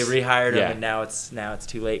then do this. they rehired him, Yeah. and now it's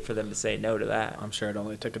too late for them to say no to that. I'm sure it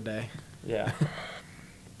only took a day. Yeah.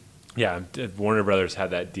 Yeah, Warner Brothers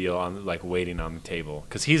had that deal on like waiting on the table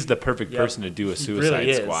because he's the perfect Yep. person to do a He Suicide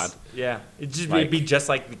really is. Squad Yeah, it'd Like- be just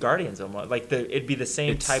like the Guardians almost. Like it'd be the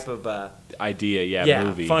same It's- type of. idea. Yeah, Yeah,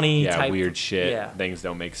 movie. funny Yeah, type- weird shit. yeah. Things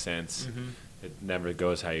don't make sense. It never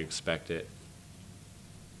goes how you expect it.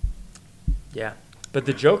 Yeah, but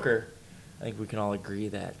the Joker, I think we can all agree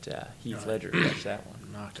that Heath Ledger crushed that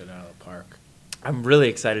one. Knocked it out of the park. I'm really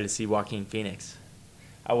excited to see Joaquin Phoenix.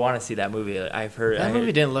 I want to see that movie. I've heard That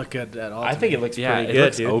movie didn't look good at all. I to think me. it looks Yeah, pretty it good,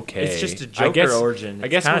 looks dude. okay. It's just a I Joker guess- origin. I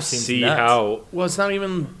guess kinda we'll seems see nuts. how. Well, it's not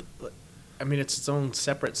even. I mean, it's its own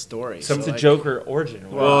separate story. So it's a like- Joker origin.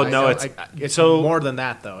 Well, I no, don't- it's- it's so more than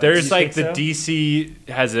that though. There's You like think the so? DC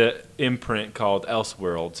has a imprint called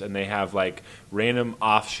Elseworlds, and they have like random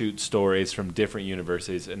offshoot stories from different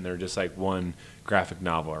universes, and they're just like one graphic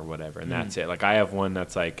novel or whatever, and that's it. Like I have one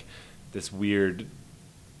that's like this weird.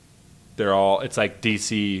 It's like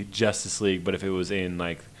DC Justice League, but if it was in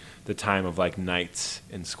like the time of like knights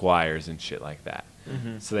and squires and shit like that.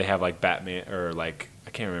 So they have like Batman or like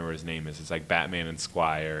I can't remember what his name is. It's like Batman and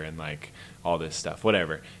Squire and like all this stuff,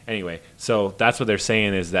 whatever. Anyway, so that's what they're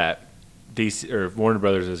saying is that DC or Warner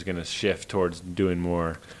Brothers is going to shift towards doing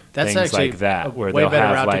more That's things actually like that, a where way they'll better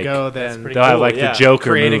have route like to go That's than pretty they'll have cool, like yeah. the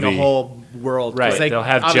Joker creating movie. a whole world. 'cause Right, They, they'll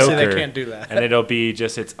have obviously Joker, they can't do that. and it'll be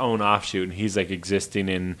just its own offshoot, and he's like existing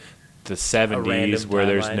in the 70s random where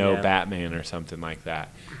there's timeline, no yeah. Batman or something like that.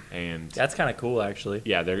 And That's kind of cool, actually.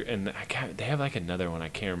 yeah, they have like another one. I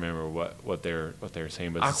can't remember what they're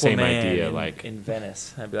saying, but it's the same Aquaman idea. in, Like, in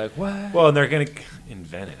Venice, I'd be like, what? well, and they're gonna in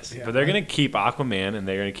Venice, Yeah. but they're gonna keep Aquaman and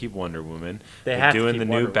they're gonna keep Wonder Woman. They They're have doing to keep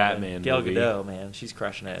the Wonder new Woman. Batman Gal movie Gadot, man, she's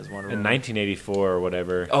crushing it as Wonder in Woman. 1984 or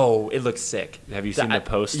whatever. Oh, it looks sick. Have you seen the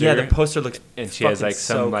poster? Yeah, the poster looks. And she has fucking like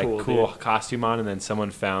some so like cool dude. costume on, and then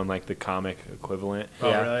someone found like the comic equivalent. Oh,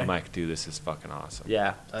 Yeah. really? I'm like, dude, this is fucking awesome.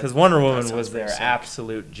 Yeah, because That- Wonder that Woman sounds was pretty their sick.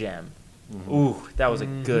 absolute gem. Ooh, that was a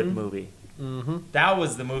good movie. Mm-hmm. That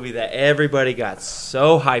was the movie that everybody got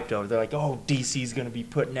so hyped over. They're like, "Oh, DC's gonna be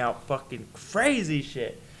putting out fucking crazy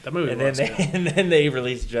shit." That movie And then was they good. and then they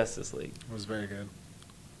released Justice League. It was very good.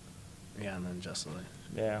 Yeah, and then Justice League.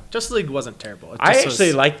 Yeah, Justice League wasn't terrible. It I just actually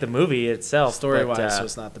was, liked the movie itself. story-wise, but,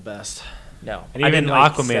 was not the best. no. And I even didn't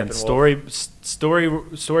like Aquaman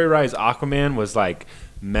Steppenwolf. story-wise, Aquaman was like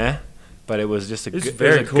meh, but it was just a It was good,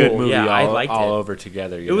 very it was a good cool. movie Yeah, I all, liked all it. over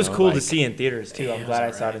together. It was cool to like- see in theaters too. Yeah, I'm it glad I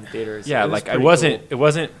was saw it in alright. theaters. Yeah, It was like it pretty wasn't cool. it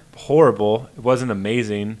wasn't horrible. It wasn't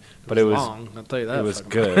amazing, but it was long. I'll tell you that. it was fucking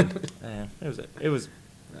good. much. Yeah, it was.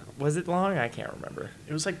 Was it long? I can't remember.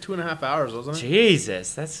 It was like 2.5 hours, wasn't it?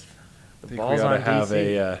 Jesus, that's the I think balls we ought to on have DC.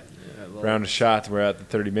 a Yeah, a little- round of shots. We're at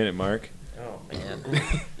the 30-minute mark. Oh man,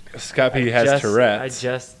 Scott P has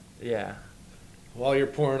Tourette's. Yeah. While you're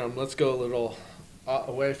pouring them, let's go a little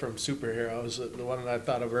away from superheroes. The one that I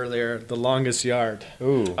thought of earlier, The Longest Yard.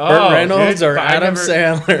 Ooh. Burt Reynolds dude, or I Adam never-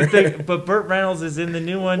 Sandler? But Burt Reynolds is in the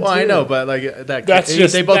new one Well, too. I know, but like that. That's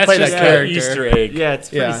just they both that's play just that an character. Easter egg. Yeah, it's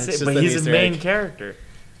pretty Yeah, it's sick, just but an he's a Easter main egg. character.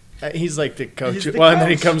 He's like the coach. He's the Well, and then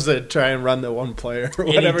he coach. comes to try and run the one player or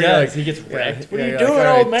And whatever. he You're does. like, He gets wrecked. What are you you're doing,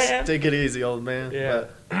 "All old man?" Take it easy, old man. Yeah.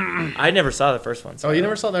 But- I never saw the first one. So oh, I you don't-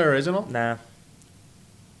 never saw the original? Nah.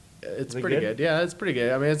 It's Is it pretty good? good? Yeah, it's pretty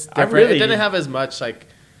good. I mean, it's I different. really- It didn't have as much like.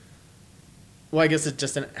 Well, I guess it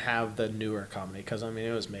just didn't have the newer comedy because I mean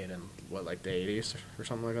it was made in what like the 80s or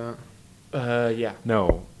something like that. Yeah.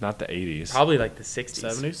 No, not the 80s. Probably like the 60s.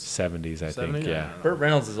 70s, 70s, I 70s? think. Yeah. Burt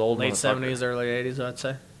Reynolds is old. late motherfucker. 70s, early 80s. I'd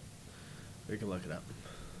say. We can look it up.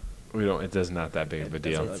 We don't. It does not that big of a It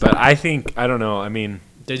deal. doesn't But really- I think I don't know. I mean,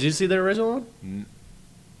 Did you see the original one?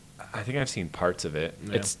 I think I've seen parts of it.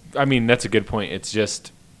 Yeah. It's. I mean, that's a good point. It's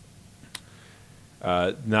just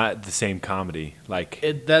not the same comedy. Like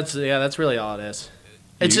That's really all it is.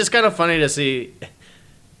 It's You- just kind of funny to see.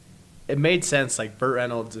 It made sense. Like Burt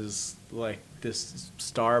Reynolds is like this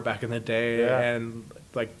star back in the day, Yeah. and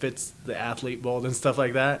like fits the athlete mold and stuff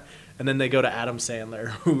like that. And then they go to Adam Sandler,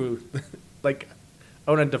 who, like,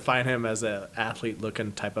 I want to define him as a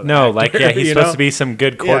athlete-looking type of no, actor, like yeah, he's you supposed know? to be some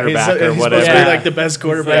good Yeah, quarterback he's or supposed whatever. to be Yeah. like the best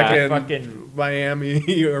quarterback like in fucking-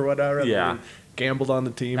 Miami or whatever. and Yeah. then gambled on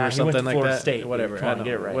the team Nah, or he went to something like Florida that. State, dude. Whatever, Come I on, don't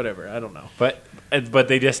get it know. right. Whatever, I don't know. But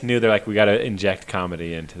they just knew they're like we got to inject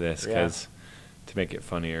comedy into this Yeah. to make it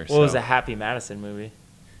funnier. Well, it was so. a Happy Madison movie.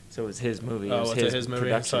 So it was his movie. It Oh, was was it his movie?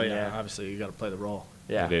 production, So yeah, obviously you got to play the role.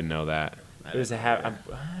 Yeah. I didn't know that. It was a happy.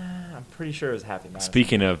 I'm pretty sure it was Happy Madison.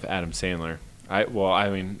 Speaking of Adam Sandler, I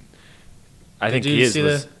mean, I think Did you his see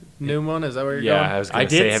was. the new one? Is that where you're Yeah, going? I was I going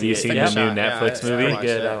to did say, have see you it. seen Yeah. the new Yeah, Netflix I movie? watched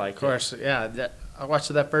Good, it. I liked Of course, yeah. I watched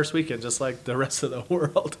it that first weekend, just like the rest of the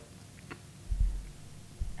world.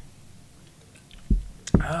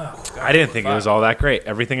 I didn't think it was all that great.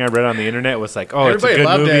 Everything I read on the internet was like, "Oh, Everybody it's a good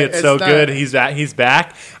loved movie. it. It's It's so not- good. He's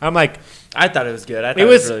back." I'm like, I thought it was good. I thought It it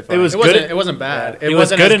was- was really it funny. was It good. wasn't. It wasn't bad. it was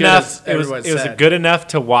wasn't good as enough. as It was everyone said. good enough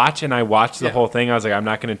to watch, and I watched the Yeah. whole thing. I was like, I'm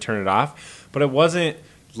not going to turn it off, but it wasn't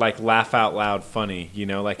like laugh out loud funny,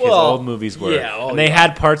 like his Well, old movies were. yeah, oh, and they yeah.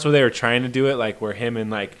 had parts where they were trying to do it, like where him and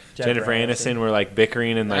like Jennifer Jennifer Aniston were like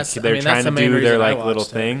bickering and like That's- they're I mean, that's trying to the main do their reason I like little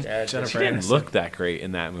watched it. thing. Yeah, Jennifer She didn't Aniston. look that great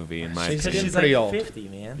in that movie, in my She's opinion. She's pretty like old. 50,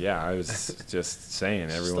 man. Yeah, I was just saying.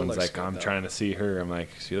 Everyone's looks like, good, I'm though. trying to see her. I'm like,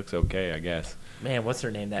 she looks okay, I guess. Man, what's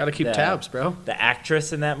her name? Gotta keep the, tabs, bro. The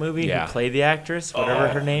actress in that movie Yeah. who played the actress, whatever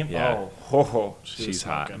her name. yeah. Oh, ho, ho. She's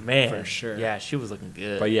hot. smoking, Man, for sure. Yeah, she was looking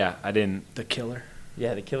good. But yeah, I didn't The killer,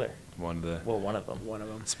 Yeah, the killer. want the Well, one of them. one of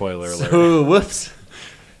them. spoiler alert. So, whoops.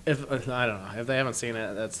 If I don't know, if they haven't seen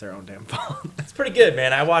it, that's their own damn fault. It's pretty good,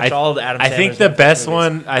 man. I watched all the Adam I think Sandler's the Netflix best movies.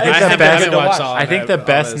 one. I think I the haven't best. watched all I think the all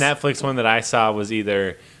best this. Netflix one that I saw was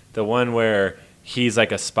either the one where he's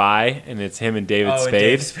like a spy and it's him and David Oh, and Spade.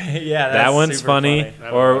 David Spade. Yeah, that's That one's super funny. I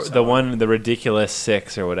haven't Or watched that the one. one, the Ridiculous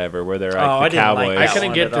Six or whatever, where they're Oh, I like the didn't cowboys. like I that couldn't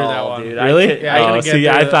one get at through that all, one. dude. Really? Yeah, I Oh, couldn't get see, through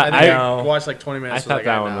I it. thought- think I watched like 20 minutes. I was thought like,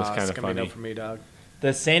 that "Ah, one was nah, kinda it's gonna be no funny. for me, dog.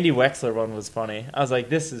 The Sandy Wexler one was funny. I was like,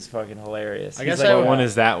 this is fucking hilarious. I He's guess like, I What would- one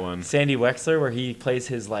is that one? Like, Sandy Wexler, where he plays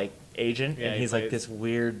his like agent, Yeah, and he he's like plays- this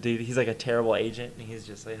weird dude. He's like a terrible agent, and he's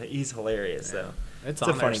just like he's hilarious though. It's It's on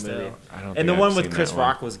a there funny still. movie. I don't. And the think one I've with seen Chris that one.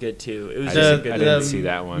 Rock was good too. It was I just a didn't- good I didn't movie. see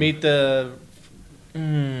that one. Meet the Yeah,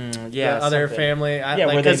 the other something. family. Yeah,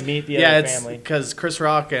 where they meet the other family. because Chris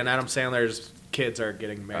Rock and Adam Sandler's kids are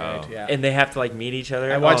getting married. Oh. Yeah, And they have to like meet each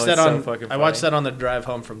other. I watched Oh, that it's so on. fucking I watched funny. that on the drive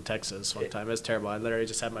home from Texas one time. It's terrible. I literally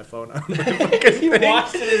just had my phone on. You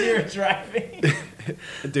watched it as you were driving.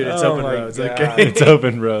 Dude, it's Oh open my roads. God. Okay, It's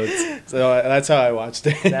open roads. so that's how I watched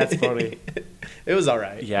it. That's funny. It was all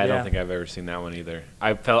right. Yeah, I Yeah. don't think I've ever seen that one either.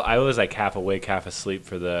 I was like half awake, half asleep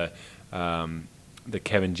for the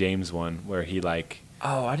Kevin James one where he like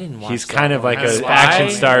Oh, I didn't watch. he's that kind of one. like an Spy? action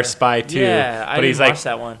star spy too. Yeah, I but he's didn't like watch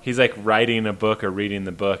that one. he's like writing a book or reading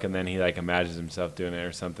the book, and then he like imagines himself doing it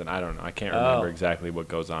or something. I don't know. I can't remember Oh. exactly what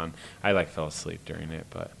goes on. I like fell asleep during it,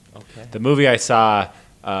 but Okay. the movie I saw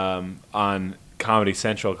on Comedy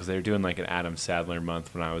Central because they were doing like an Adam Sadler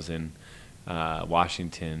month when I was in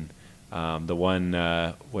Washington. The one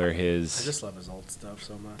where I his just love his old stuff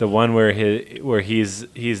so much. the one where he's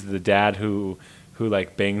the dad who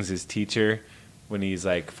like bangs his teacher when he's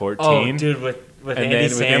like 14. Oh, dude, with and Andy then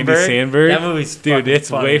Samberg. with Andy Samberg, That movie's dude, fucking it's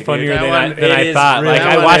funny, way dude. funnier That than one- than it I is thought. really- Like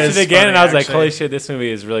that I one watched is it again, and I was funny, like, "Holy actually. shit, this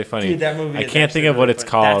movie is really funny." Dude, that movie. I is can't actually think of what really it's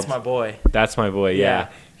funny. called. That's my boy. That's my boy. Yeah,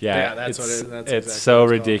 Yeah, that's what it's, it is. That's it's exactly so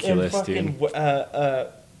what it's called. ridiculous, And dude. fucking,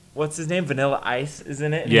 what's his name? Vanilla Ice is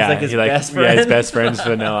in it. And Yeah, he's like his he like best friend. yeah, his best friend's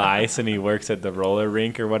Vanilla Ice, and he works at the roller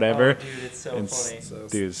rink or whatever. Oh, dude, it's so And funny. So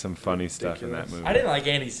dude, some funny stuff in that ridiculous. movie. I didn't like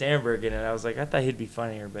Andy Samberg in it. I was like, I thought he'd be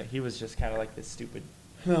funnier, but he was just kind of like this stupid.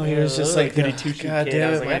 No, he was just Oh, like, goody two-shoes God kid. I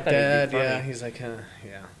damn was it, like, my I thought he'd be dad. funny. Yeah, he's like, yeah,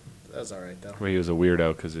 that was all right though. Where he was a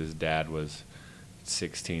weirdo because his dad was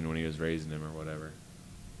 16 when he was raising him or whatever.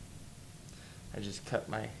 I just cut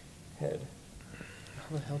my head.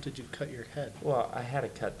 How the hell did you cut your head? Well, I had a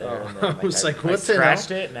cut there. Oh, and then, I was like, what the scratched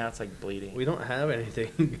hell? it, and now it's like bleeding. We don't have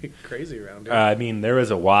anything crazy around here. I mean, there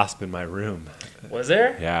was a wasp in my room. Was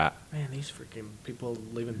there? Yeah. Man, these freaking people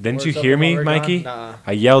leaving. Didn't doors you open hear while me, we're Mikey? gone? Nah.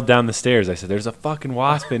 I yelled down the stairs. I said, "There's a fucking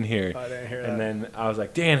wasp in here." I didn't hear And that. then I was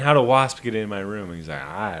like, "Dan, how'd a wasp get in my room?" And he's like,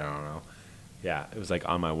 "I don't know." Yeah, it was like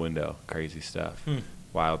on my window. Crazy stuff.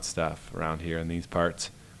 Wild stuff around here in these parts.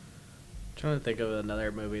 Trying to think of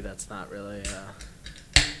another movie that's not really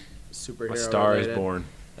superhero. A Star is related. Born.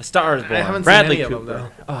 A Star is I Born. haven't seen Bradley any of them,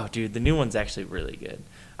 Cooper. Oh, dude, the new one's actually really good.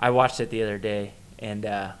 I watched it the other day, and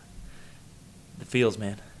the feels,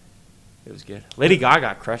 man. It was good. Lady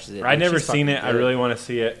Gaga crushes it. I've dude. never She's seen fucking it. I good. really want to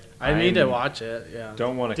see it. I need to watch it. Yeah.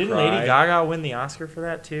 Don't want to Didn't cry. Lady Gaga win the Oscar for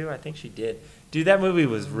that too? I think she did. Dude, that movie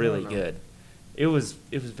was really know. good. It was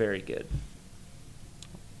very good.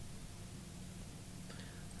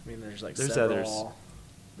 I mean, there's like There's several. others.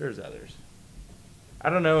 There's others. I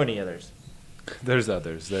don't know any others. There's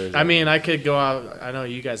others. There's. I mean, I could go out. I know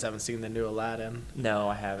you guys haven't seen the new Aladdin. No,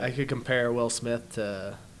 I haven't. I could compare Will Smith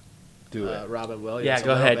to do it. Robin Williams. Yeah, a go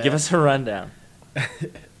little ahead. bit. Give us a rundown.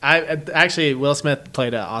 Actually, Will Smith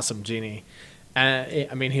played an awesome genie, and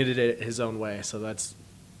I mean, he did it his own way. So that's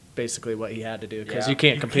basically what he had to do because you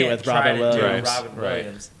can't compete with try Robin to do Williams. Robin Right.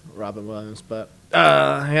 Williams. Robin Williams, but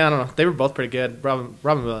yeah, I don't know. They were both pretty good. Robin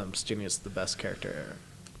Williams' genie is the best character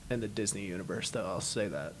in the Disney universe, though. I'll say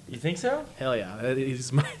that. You think so? Hell yeah, he's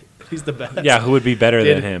the best. Yeah, who would be better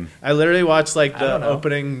Dude, than him? I literally watched like I the don't know.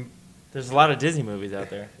 opening. There's a lot of Disney movies out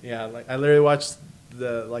there. Yeah, like I literally watched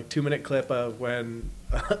the 2-minute clip of when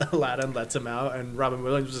Aladdin lets him out and Robin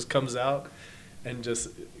Williams just comes out and just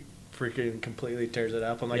freaking completely tears it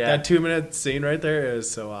up. I'm like, Yeah. that 2-minute scene right there is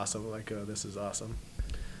so awesome. I'm like, oh, this is awesome.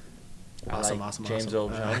 I Awesome, like awesome, James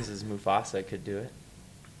awesome. Earl Jones as Mufasa could do it.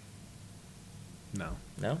 No,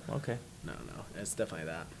 No? Okay. no, it's definitely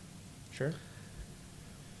that. Sure.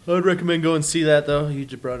 I would recommend going and see that though. You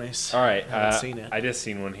jabronis. All right, Haven't seen it. I just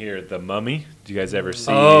seen one here, The Mummy. Do you guys ever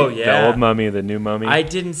see Oh, yeah. the old Mummy, the new Mummy? I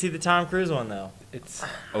didn't see the Tom Cruise one, though. It's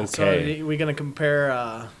So okay. we gonna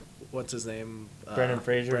compare what's his name? Brendan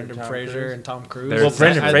Fraser and Brendan Tom Fraser Cruise? and Tom Cruise. Well,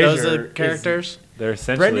 Brendan Are those Fraser the is- characters? They're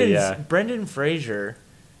essentially, Brendan Fraser,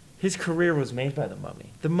 his career was made by The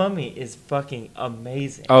Mummy. The Mummy is fucking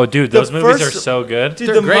amazing. Oh, dude, The those movies are first- so good. Dude,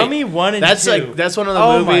 They're The great. Mummy 1 and That's 2. like that's one of the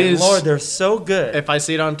Oh movies. my lord, they're so good. If I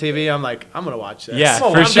see it on TV, I'm like, I'm gonna watch this. Yeah,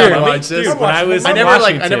 Oh, for I'm sure. down to watch this. Dude, when I was I in never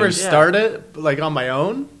Washington, I never Yeah. start it like on my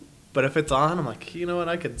own, but if it's on, I'm like, you know what,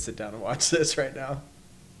 I could sit down and watch this right now.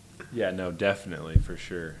 Yeah, no, definitely, for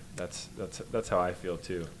sure. That's how I feel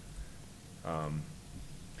too.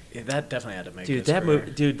 Yeah, that definitely had to make Dude,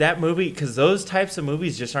 his that movie, because those types of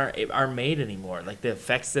movies just aren't made anymore. Like the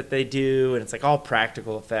effects that they do, and it's like all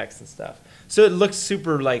practical effects and stuff. So it looks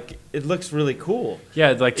it looks really cool.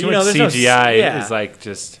 Yeah, like too You know, much there's no CGI yeah. is like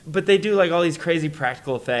just. But they do like all these crazy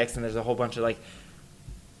practical effects, and there's a whole bunch of like.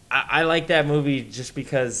 I like that movie just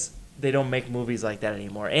because they don't make movies like that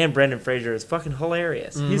anymore. And Brendan Fraser is fucking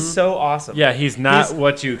hilarious. He's so awesome. Yeah, he's not He's-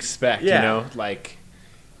 what you expect. Yeah. You know, like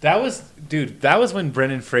that was when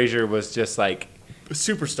Brendan Fraser was just like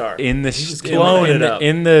superstar. in the just blowing it up.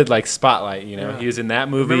 in the like spotlight. You know, Yeah. he was in that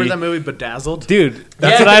movie. Remember that movie Bedazzled? Dude,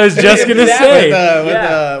 that's Yeah. what I was just gonna Yeah, say.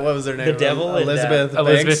 Yeah. What was her name? The devil and, Elizabeth.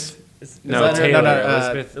 Elizabeth. Banks? No, that her? Taylor. No,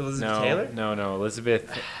 Elizabeth. Elizabeth no, Taylor? No, Elizabeth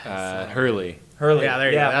Hurley. Hurley. Yeah, there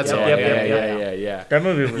you go. That's yep, the one. yep, Yeah, yep, yep. yeah. That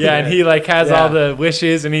movie was Yeah, and good. he like has Yeah. all the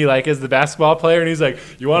wishes, and he like is the basketball player, and he's like,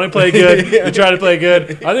 "You want to play good? You try to play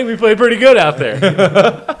good. I think we play pretty good out there."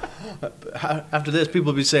 After this, people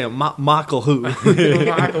will be saying Michael who.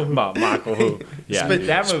 Michael who? Yeah, Spin, dude.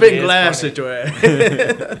 That movie spin is glass funny. into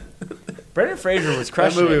it. Brendan Fraser was That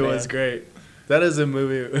crushing movie it, man. was great. That is a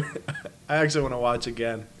movie I actually want to watch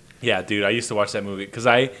again. Yeah, dude, I used to watch that movie because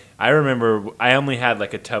I remember I only had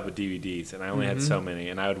like a tub of DVDs, and I only had so many,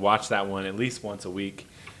 and I would watch that one at least once a week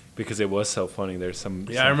because it was so funny. There's some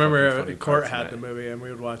Yeah, some I remember fucking funny Court parts in had that. the movie, and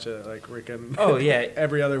we would watch it like freaking. Oh, yeah.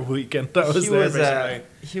 every other weekend. That was he there was, basically.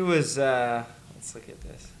 let's look at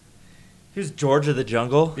this. He was George of the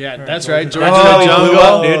Jungle. Yeah, Remember that's right, George That's of how the he blew Jungle.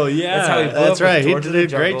 up, dude. Oh, yeah. That's how he blew That's up with right. He George of did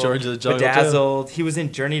the great, Jungle. George of the Jungle, too. Bedazzled. He was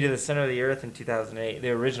in Journey to the Center of the Earth in 2008, the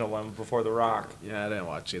original one before The Rock. Yeah, I didn't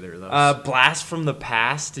watch either of those. Blast from the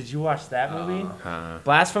Past. Did you watch that movie? Uh,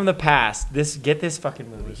 Blast from the Past. Get this fucking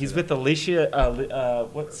movie. He's with Alicia,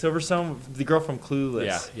 Silverstone, the girl from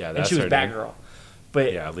Clueless. Yeah, and that's she was her name. Batgirl.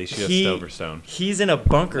 But Yeah, Alicia he- Silverstone. He's in a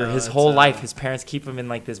bunker his that's, whole life. His parents keep him in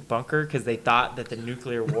like this bunker because they thought that the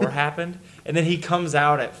nuclear war happened. And then he comes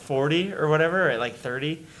out at 40 or whatever, or at like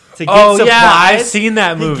 30 to get Oh, supplies. yeah, I've seen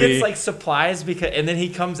that movie. He gets like supplies and then he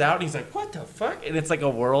comes out and he's like, "What the fuck?" And it's like a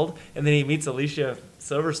world. And then he meets Alicia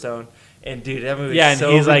Silverstone. And dude, that movie Yeah, is and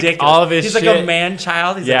so he's, like, ridiculous. all of his he's like shit- a man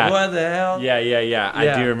child. He's Yeah. like, "What the hell?" Yeah. Yeah.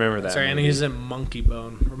 I do remember that. Sorry, and movie. he's in Monkey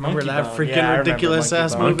Bone. Remember Monkey that Bone. freaking Yeah, I remember ridiculous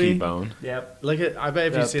ass Monkey movie? Monkey Bone. Yep. Look at, I bet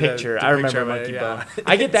if The you see picture. the I remember picture of Monkey it, Bone. yeah.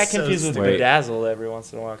 I get that It's so confused with stupid. Bedazzled every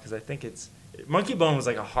once in a while because I think it's Monkey Bone was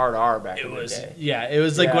like a hard R back It in was, the day. yeah, it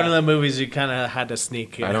was like Yeah. one of the movies you kind of had to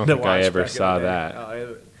sneak in. I don't to think I watch ever back in saw the day. that.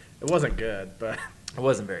 Oh, it wasn't good, but It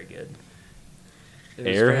wasn't very good. it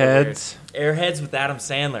was very weird. Airheads. Airheads with Adam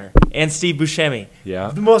Sandler and Steve Buscemi. Yeah.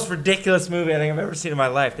 The most ridiculous movie I think I've ever seen in my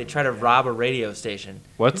life. They try to rob a radio station.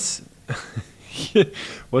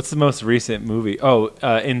 What's the most recent movie? Oh,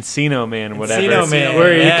 Encino Man, whatever. Encino Man,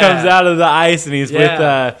 where he yeah. comes out of the ice and he's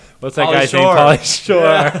Yeah. with what's that Pauly guy's name? Shore. Pauly Shore.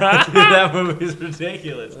 Yeah. Dude, that movie is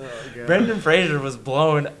ridiculous. God. Brendan Fraser was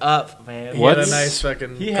blown up, man. He had a What's- nice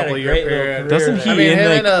fucking He had a couple year great little period. career. Doesn't he I mean, in him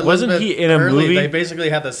like and wasn't Elizabeth he in a Hurley, movie? They basically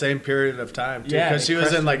had the same period of time too, Yeah, because they she was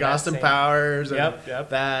crushed in like in that Austin same- Powers and Yep.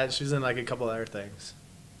 that. She's in like a couple other things.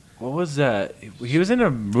 What was that? He was in a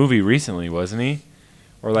movie recently, wasn't he?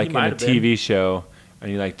 Or like in might a have been. TV show,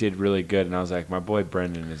 and he like did really good. And I was like, my boy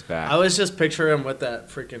Brendan is back. I was just picturing him with that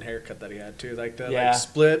freaking haircut that he had too, like the Yeah. like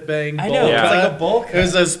split bang. I bowl know, it was cut. like a bowl cut. It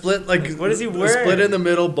was a split like What is he a wearing? Split in the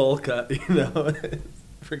middle bowl cut. You know,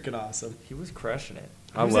 freaking awesome. He was crushing it.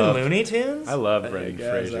 He I was love- in Looney Tunes? I love Hey, Brendan guys,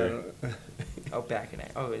 Fraser. Oh, back in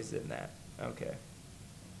it. Oh, he's in that. Okay.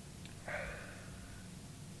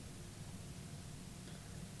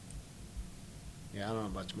 Yeah, I don't know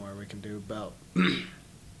much more we can do about.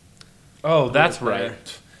 Oh, that's player.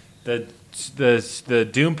 right. The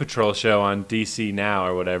Doom Patrol show on DC Now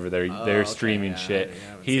or whatever they're okay, streaming yeah, shit. I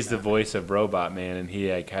haven't He's seen the that. voice of Robot Man, and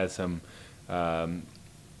he like has some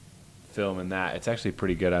film in that. It's actually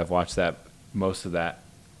pretty good. I've watched most of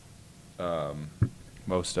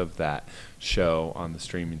that show on the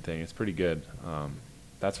streaming thing. It's pretty good.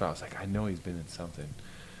 That's why I was like, I know he's been in something.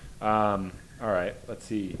 All right, let's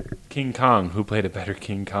see. King Kong. Who played a better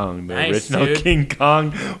King Kong? The Nice, original dude. King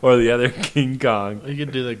Kong or the other King Kong? You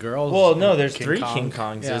could do the girls. Well, no, there's King 3 Kong. King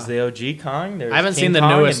Kongs. Yeah. There's the OG Kong. There's I haven't King seen the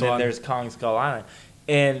Kong, newest and then one. there's Kong Skull Island.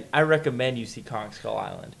 And I recommend you see Kong Skull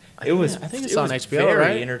Island. I think it's on was HBO, very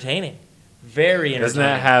right? entertaining. Very entertaining. Doesn't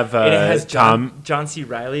that have And it has Tom? John C.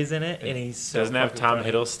 Reilly's in it, and he's so Doesn't it have fucking Tom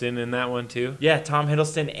funny. Hiddleston in that one too? Yeah, Tom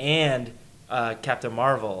Hiddleston and Captain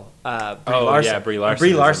Marvel. Brie Oh Larson. yeah, Brie Larson.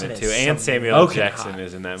 Brie is Larson in it is too, and Samuel L. smoking Jackson hot.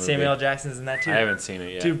 is in that movie. Samuel L. Jackson's in that too. I haven't seen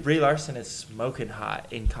it yet. Dude, Brie Larson is smoking hot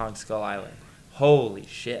in Kong Skull Island. Holy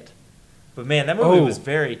shit. But man, that movie was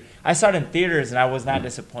very... I saw it in theaters and I was not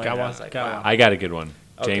disappointed. Got I one, was like, got wow. one. I got a good one.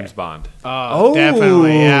 Okay. James Bond. Oh,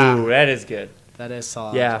 definitely, yeah. That is good. That is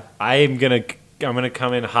solid. Yeah. I'm gonna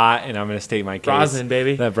come in hot, and I'm gonna state my case. Brosnan,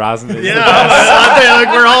 baby. That Brosnan. Is Yeah, the best. I think,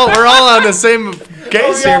 like, we're all on the same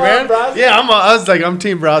case yeah, here, man. Brosnan? Yeah, I was like, I'm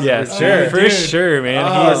Team Brosnan. Yeah, for sure, for dude. sure, man. Oh,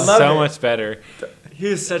 he I is love so it. much better. He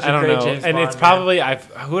was such I a don't great know, James and Bond, it's man. probably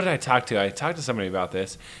who did I talk to? I talked to somebody about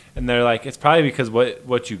this, and they're like, it's probably because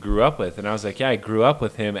what you grew up with, and I was like, yeah, I grew up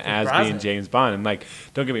with him as Brosnan. being James Bond, and like,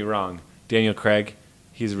 don't get me wrong, Daniel Craig.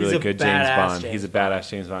 He's a really a good James badass Bond. James He's a badass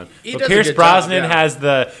James Bond. He But does a Pierce good job, Brosnan yeah. has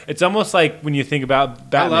the. It's almost like when you think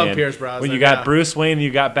about Batman. love Pierce Brosnan, When you got yeah. Bruce Wayne,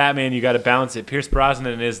 you got Batman. You got to balance it. Pierce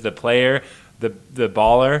Brosnan is the player, the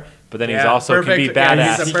baller, but then he's Yeah, also can be perfect. Yeah,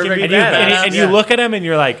 badass. he's a He can perfect be badass. And you look at him and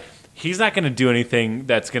you're like, he's not going to do anything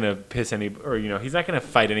that's going to piss any, or he's not going to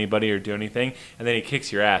fight anybody or do anything, and then he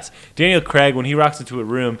kicks your ass. Daniel Craig, when he rocks into a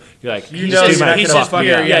room, you're like, You he's know just he's not he's gonna just fuck fucking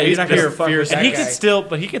you. Yeah, he's he's not gonna just fuck fierce with and that he guy. could still,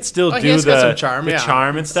 but he could still Oh, he do has got the some charm, the yeah.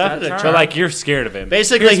 charm and stuff. Got charm. But like, you're scared of him.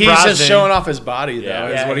 Basically, Pierce he's just Brosnan- showing off his body, though. Yeah.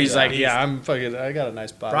 Is Yeah, what he's he's- like. he's- Yeah, I'm fucking. I got a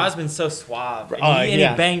nice body. Brosnan's so suave. And, Oh, and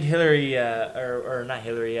yeah. he banged Hillary, or not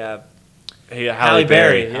Hillary, Halle Halle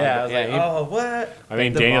Berry. Berry. Yeah, I was Yeah, like, he- oh, what? I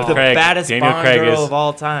mean, the, Daniel the Craig. baddest Daniel Bond Craig girl is of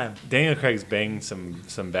all time. Daniel Craig's banged some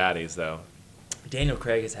baddies though. Daniel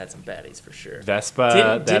Craig has had some baddies for sure. Vespa,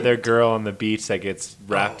 Didn't- the other girl on the beach that gets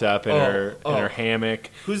wrapped up in her hammock.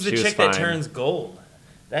 Who's the She was chick that fine. turns gold?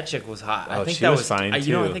 That chick was hot. I Oh, think she that was fine,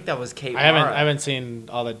 You know, I too. think that was Kate. I Mara. haven't seen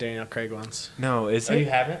all the Daniel Craig ones. No, is Oh, you it?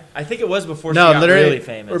 haven't? I think it was before No, she got literally. really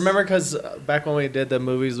famous. Remember, because back when we did the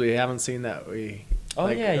movies, we haven't seen that. Oh,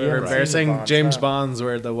 yeah, you were haven't seen the embarrassing. Bonds, James huh? Bonds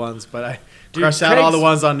were the ones, but I Dude, crushed out all the Craig's-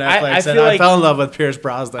 ones on Netflix, I and feel I like- fell in love with Pierce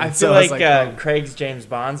Brosnan. I feel so like, boom. Craig's James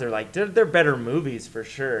Bonds are like they're better movies for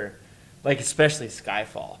sure. Like especially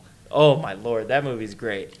Skyfall. Oh my lord, that movie's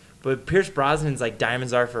great. But Pierce Brosnan's like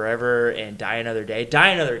Diamonds Are Forever and Die Another Day. Die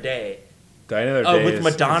Another Day. Die Another Oh, Day with is-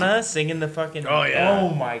 Madonna singing the fucking. Oh, yeah.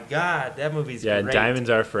 Oh my god, that movie's Yeah, great. Diamonds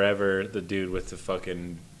Are Forever. The dude with the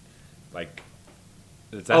fucking like.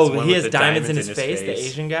 That's the Oh, one he with has the diamonds in his face, the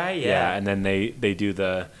Asian guy. Yeah. Yeah, and then they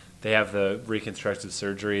have the reconstructive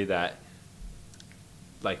surgery that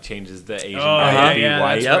like changes the Asian Oh, guy yeah, to be yeah,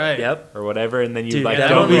 white that's Yep. right. Yep. or whatever, and then you Dude, like that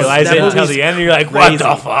don't movie's- realize that it until movie's the end, and you're like, crazy. what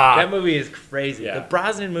the fuck? That movie is crazy. Yeah. The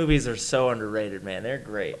Brosnan movies are so underrated, man. They're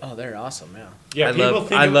great. Oh, they're awesome, yeah. Yeah, I people love-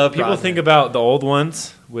 think I love people Brosnan. think about the old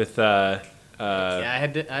ones with Yeah, I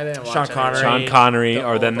didn't watch Sean any. Connery. Sean Connery, The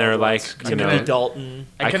or then old they're ones. like, you Timothy know, Dalton.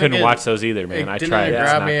 I couldn't couldn't get- watch those either, man. I It didn't tried. even It's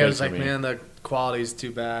grab not me. good It was for like, me. man, the quality's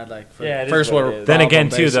too bad. Like, for Yeah, it is first what it world. is. Then problem, again,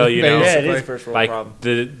 too, though, you know, Yeah, it is basically. first world Like problem.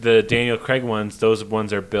 the Daniel Craig ones, those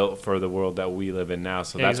ones are built for the world that we live in now,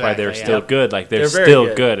 so that's why they're Exactly, still yeah. good. Like they're They're very still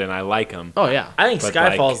good. good, and I like them. Oh yeah. I think But,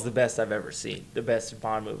 Skyfall's like- the best I've ever seen. The best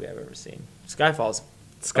Bond movie I've ever seen. Skyfall's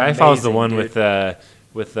Skyfall's the amazing, one dude.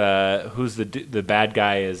 with who's the bad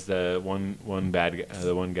guy is the one bad guy,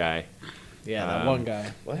 the one guy Yeah, that one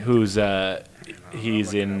guy. who's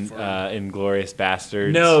he's in Inglourious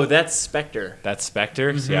Bastards. No, that's Spectre. That's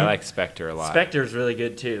Spectre. See, I like Spectre a lot. Spectre's really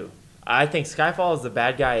good too. I think Skyfall is the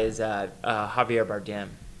bad guy is Javier Bardem.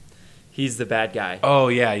 He's the bad guy. Oh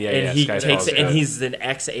yeah, and he Skyfall's takes it, and good. he's an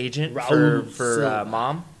ex-agent Raoul for Silva.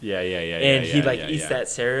 mom, yeah. and he yeah, eats yeah. that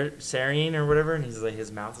sarin or whatever, and he's like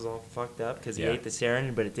his mouth is all fucked up because he Yeah. ate the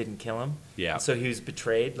sarin, but it didn't kill him. Yeah. So he was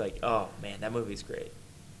betrayed. Like, oh man, that movie's great.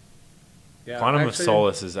 Yeah, Quantum of actually,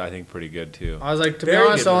 Solace is, I think, pretty good too. I was like, to be Very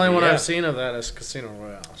honest, good the only movie, one yeah. I've seen of that is Casino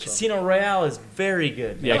Royale. So. Casino Royale is very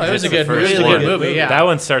good. Yeah, Oh, it was a it's the good, first really one. good movie. Yeah, That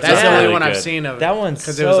one starts That's out the only really one I've good. seen of That one's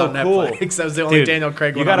because it was so on cool. Netflix. That was the only Dude, Daniel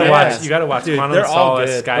Craig you one. gotta on watch. Netflix. You gotta watch Dude, Quantum they're of all Solace,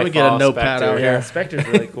 good. Skyfall, Let me get a notepad Spectre. out here. Yeah, Spectre's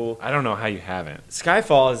really cool. I don't know how you haven't.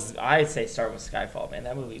 Skyfall is, I'd say start with Skyfall, man.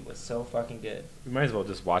 That movie was so fucking good. You might as well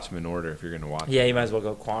just watch them in order if you're gonna watch. Yeah, them. you might as well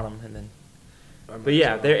go Quantum and then. But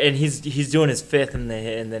yeah, there and he's doing his fifth and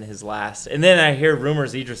then his last. And then I hear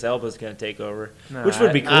rumors Idris Elba's going to take over, Nah, which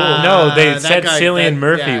would be cool. No, they that said guy- Cillian that-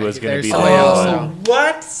 Murphy yeah, was going to there's be the Cillian Elba. Murphy.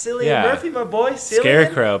 What? Cillian Yeah. Murphy, my boy, Cillian?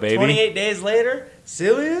 Scarecrow, baby. 28 days later,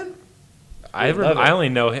 Cillian. I love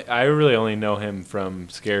it. I really only know him from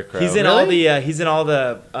Scarecrow. He's in Really? all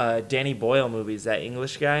the Danny Boyle movies. That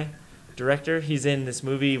English guy, director. He's in this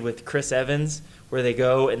movie with Chris Evans where they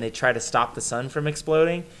go and they try to stop the sun from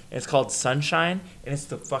exploding. And it's called Sunshine, and it's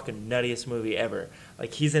the fucking nuttiest movie ever.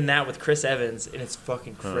 Like he's in that with Chris Evans, and it's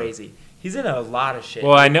fucking crazy. He's in a lot of shit.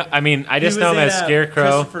 Well, I know. I mean, I just He know was him in, as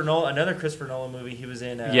Scarecrow. Another Christopher Nolan movie. He was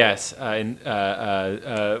in. Yes,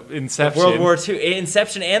 Inception. World War II,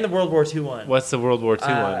 Inception, and the World War II one. What's the World War II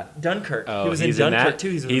one? Dunkirk. Oh, he was in he's Dunkirk that. too.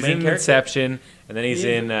 He's, He's the main in character. Inception, and then he's He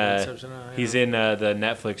is in. in Inception, yeah. He's in the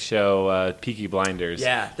Netflix show Peaky Blinders.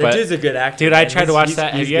 Yeah, that But, dude's a good actor. dude, I man. tried to watch He's-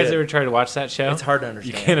 that. Have he's you guys good. ever tried to watch that show? It's hard to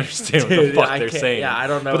understand. You can't understand what the Dude, fuck I they're can't- saying. yeah, I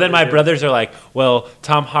don't know But what then they're my doing. brothers are like, "Well,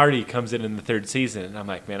 Tom Hardy comes in the third season," and I'm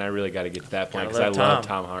like, "Man, I really got to get to that point because I Gotta love love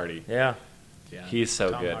Tom Hardy. Yeah, Yeah. He's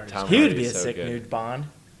so Tom good. Hardy's Tom he would Hardy's be a so sick good. nude Bond.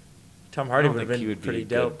 Tom I Hardy don't would have think been he would pretty be a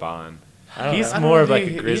good dope. Bond. I don't He's know. I more don't of like a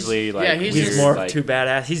think grizzly, he's- like yeah, He's weird, more like, too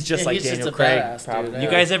badass. He's just Yeah, like he's just Daniel a Craig. badass, dude. probably. Yeah. You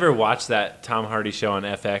guys ever watch that Tom Hardy show on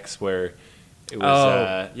FX where it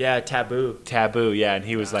was yeah, Taboo. Taboo? Yeah, and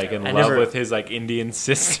he was like in I love never- with his like Indian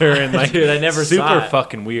sister and like Dude, I never super saw it.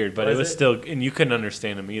 fucking weird, but it Was was it? still, and you couldn't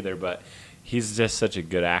understand him either. But he's just such a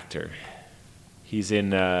good actor. He's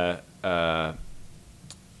in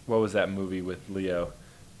what was that movie with Leo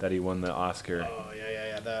that he won the Oscar? Oh yeah.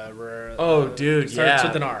 Oh, dude, it starts yeah.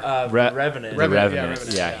 with an R. Revenant. The Revenant, yeah, Revenant.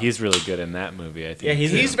 Revenant, Yeah, yeah. he's really good in that movie. I think. Yeah,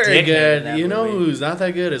 He's a very dickhead in good. that You know movie. who's not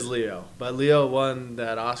that good is Leo, but Leo won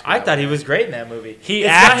that Oscar. I thought he was great in that movie. He It's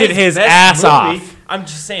not acted his best ass movie. off. I'm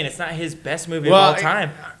just saying it's not his best movie Well, of all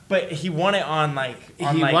time, but he won it on He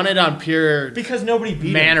won it on pure. because nobody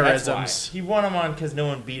beat Mannerisms. him. That's why. He won him on because no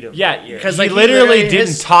one beat him. Yeah, that year. because he like, he literally literally- didn't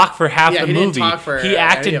his- talk for half yeah, the he didn't movie. talk for He any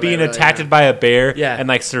acted of being it, really, attacked yeah. by a bear Yeah. and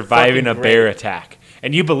like surviving Fucking a bear great. attack,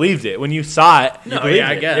 and you believed it when you saw it. No, yeah,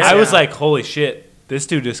 I guess. I was yeah. like, holy shit, this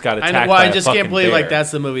dude just got attacked. I know, well, by I a just can't fucking believe bear. like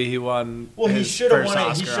that's the movie he won. well, he his should have first won it. He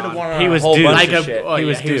Oscar should have on. won it. He on was a whole due. bunch Like of a- shit. oh, he yeah,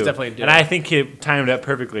 was he was due. definitely due. And I think he timed it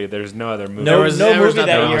perfectly. There's no other movie. No, There was- no there was movie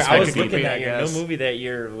that nothing year. else I that was could looking beat, I that year. No guess. movie that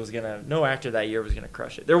year was gonna. No actor that year was gonna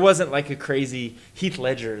crush it. There wasn't like a crazy Heath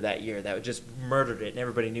Ledger that year that just murdered it, and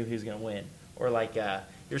everybody knew he was gonna win. Or like, you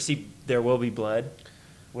ever see There Will Be Blood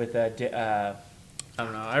with I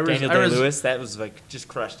don't know. Daniel Day-Lewis? That was like just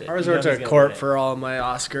crushed it. I You resort know to he's gonna court win it. for all my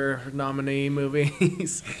Oscar nominee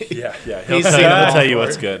movies. Yeah. He's seen them He'll all tell you for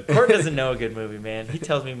what's it. good. Court doesn't know a good movie, man. He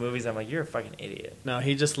tells me movies. I'm like, you're a fucking idiot. No,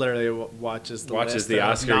 he just literally watches the Watches list the of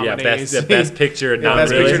Oscar, nominees. best picture Yeah, best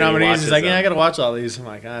nominees. picture He nominees. watches He's like, them. yeah, I gotta watch all these. I'm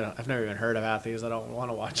like, I've never even heard of half these. I don't want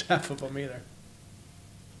to watch half of them either.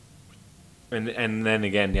 And then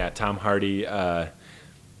again, yeah, Tom Hardy as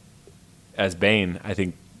Bane. I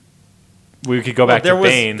think we could go back there to was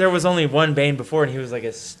Bane. there was only one Bane before, and he was like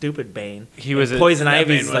a stupid Bane. He was And a- Poison that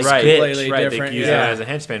Ivy's Bane like was right, bitch. completely right. different, They use yeah. him as a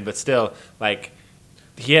henchman, but still, like,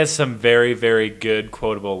 he has some very, very good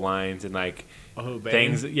quotable lines and like Oh, Bane?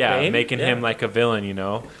 things. Yeah, Bane? making Yeah. him like a villain. You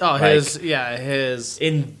know. Oh, Like, his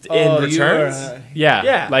in Oh, you Returns. are, Yeah,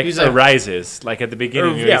 Yeah. like He's the like- rises, like at the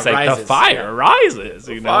beginning, Or, yeah, he's like rises, the fire yeah. rises,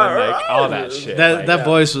 you know, fire like all that rises. shit. that like, that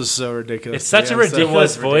voice was so ridiculous. It's such to a me. I'm so-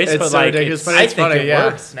 ridiculous voice, It's but so like ridiculous, it's, but I it's think funny. it Yeah.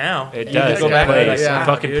 works now. It You does. can go It back and be plays. like, It wow,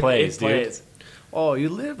 fucking dude, plays, it dude. plays. Oh, you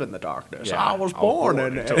live in the darkness. Yeah. I was born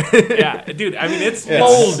in into it. yeah, dude. I mean, it's Yeah.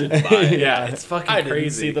 molded by it. Yeah, it's fucking I didn't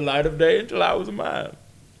crazy. see the light of day until I was a man.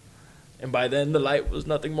 And by then, the light was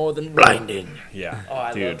nothing more than blinding. Yeah. Oh, I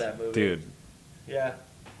love dude, that movie. dude. Yeah.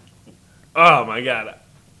 Oh my god.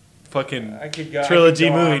 Fucking I could go. trilogy I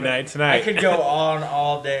could go movie on- night tonight. I could go on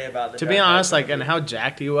all day about the To be Dark Knight honest, like, movie. and how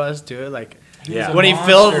jacked he was too. Like, Yeah. when he monster,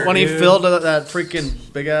 filled when he dude. filled that freaking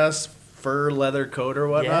big ass fur leather coat or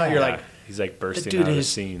whatnot, Yeah. you're like, he's like the bursting dude out of is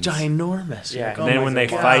scenes. ginormous. Yeah. Like, And oh then my when they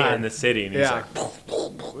God. fight in the city, and he's Yeah.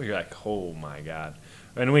 like, you're like, oh my god.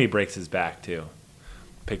 And when he breaks his back too,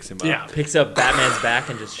 picks him up. Yeah. picks up Batman's back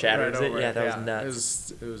and just shatters Right it. over Yeah, that was yeah,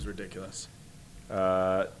 nuts. It was ridiculous.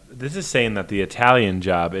 This is saying that the Italian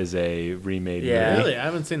Job is a remade Yeah. movie. Really, I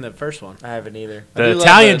haven't seen the first one. I haven't either. I do The love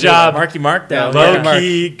Italian the- Job, Marky Mark, though. low Yeah.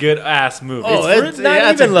 key, good ass movie. Oh, It's not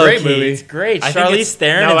yeah, it's a even low great key. movie. It's great. I think Charlize it's-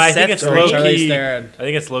 Theron no, and I Seth think it's Green. low Charlize key. Theron. I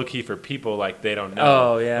think it's low key for people like they don't know.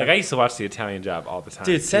 Oh, yeah. Like I used to watch the Italian Job all the time.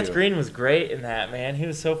 Dude, Seth too. Green was great in that, man. He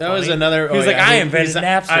was so funny. That was another. He was like, I invented he's-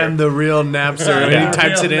 Napster. I'm the real Napster. And Yeah. he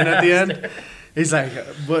types it in at the Napster. end. He's like,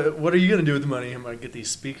 what are you gonna do with the money? I'm gonna get these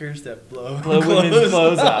speakers that blow women's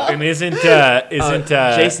clothes up. And isn't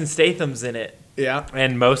Jason Statham's in it. Yeah.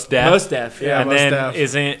 and Mos Def? Most Def, yeah. Yeah. and Mos then Def.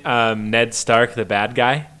 isn't Ned Stark the bad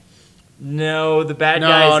guy? No, the bad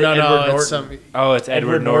guy is Edward Norton. It's some, Oh, it's Edward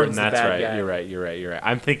Edward Norton. Norton's the That's bad right. guy. You're right.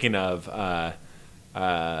 I'm thinking of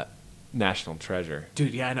National Treasure.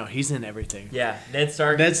 dude. Yeah, I know. He's in everything. Yeah, Ned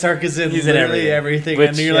Stark. Ned Stark is in He's in literally everything. everything, Which,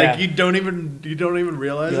 and you're yeah. like, you don't even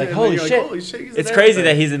realize You're it. like, and holy then shit. you're holy shit! He's in It's crazy that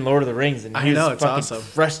everything. he's in Lord of the Rings, and I he know, was it's fucking awesome.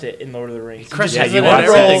 crushed it in Lord of the Rings. He crushes just Yeah, had you one watch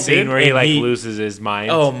role, that dude, scene where he and like loses his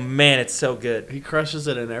mind. Oh man, it's so good. He crushes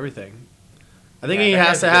it in everything. I think Yeah, he that has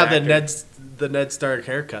guy's to a have good the Ned Stark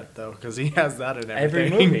haircut though, because he has that in Every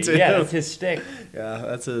everything. movie, too. yeah, that's his stick. Yeah,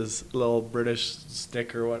 that's his little British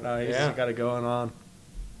stick or whatnot. He's Yeah. got it going on.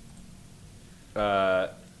 I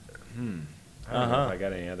don't know Uh-huh. if I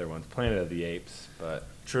got any other ones. Planet of the Apes, but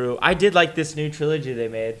True. I did like this new trilogy they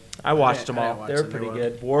made. I watched them I all. didn't watch They were the new pretty one.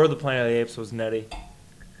 good. War of the Planet of the Apes was nutty.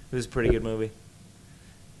 It was a pretty good movie.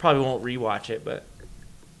 Probably won't rewatch it, but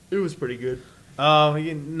it was pretty good. Oh,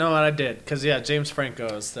 you know what I did? Because yeah, James Franco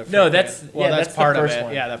is the. No, freaking- that's- well, yeah, that's that's the part first of it.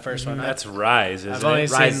 one. Yeah, the first one. that's Rise, isn't I've only it?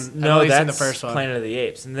 seen- Rise. I've No, only that's seen the first one. Planet of the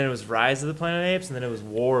Apes, and then it was Rise of the Planet of the Apes, and then it was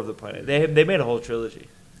War of the Planet. They made a whole trilogy.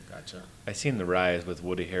 Gotcha. I seen the Rise with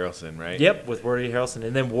Woody Harrelson, right? Yep, with Woody Harrelson,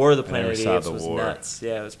 and then War of the I Planet never of the saw Apes the was War. nuts.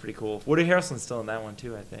 Yeah, it was pretty cool. Woody Harrelson's still in that one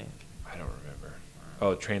too, I think. I don't remember.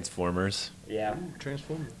 Oh, Transformers, Yeah.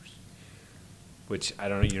 Transformers. which I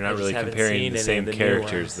don't know. You're I not just really haven't comparing seen the any same of the new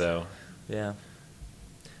characters, ones. though. Yeah.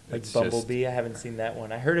 Like It's Bumblebee, I haven't seen that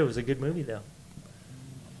one. I heard it was a good movie though.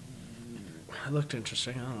 It looked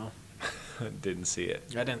interesting. I don't know. Didn't see it.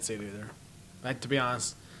 I didn't see it either. Like, to be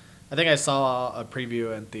honest, I think I saw a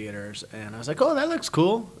preview in theaters, and I was like, "Oh, that looks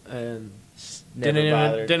cool," and Never didn't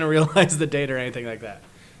bothered. didn't realize the date or anything like that.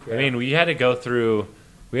 I mean, we had to go through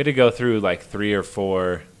like 3 or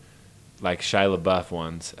 4 like Shia LaBeouf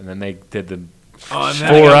ones, and then they did the Oh, and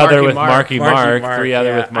 4 other with Marky Mark, 3 other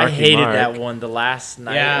yeah. with Marky I hated Mark. that one the last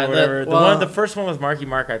night Yeah, or whatever. well- The first one with Marky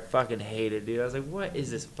Mark, I fucking hated, dude. I was like, what is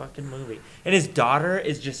this fucking movie? And his daughter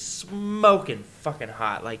is just smoking fucking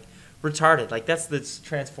hot, like retarded. Like that's the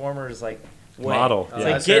Transformers like way. Model, It's yeah.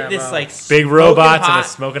 like That's get her this MO. like Big smoking robots and a hot-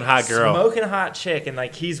 smoking hot girl. smoking hot chick, and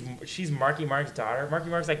like she's Marky Mark's daughter. Marky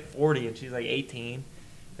Mark's like 40 and she's like 18.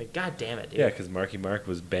 Like, god damn it, dude. Yeah, because Marky Mark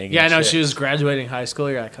was banging. Yeah, I know chicks. she was graduating high school.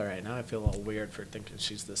 You're like, all right, now I feel a little weird for thinking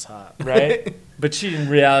she's this hot. Right? But she in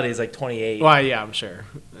reality is like 28. Well, yeah, I'm sure,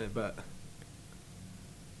 but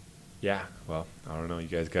Yeah. Well, I don't know. You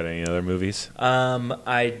guys got any other movies?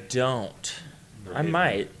 I don't. We're I hitting-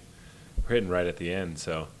 might. We're hitting right at the end,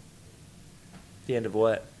 so The end of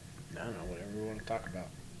what? I don't know, whatever we want to talk about.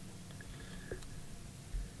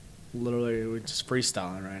 Literally, we're just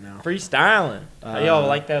freestyling right now. Freestyling. How y'all Uh,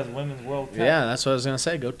 like that Women's World Cup? Yeah, that's what I was gonna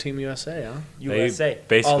say. Go Team USA, huh? USA. they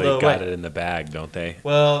basically Although, got wait. it in the bag, don't they?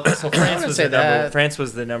 Well, so France wouldn't was say the number. that. France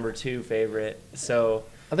was the number 2 favorite. So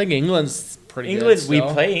I think England's pretty England, good. we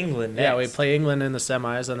still. play England next. Yeah, we play England in the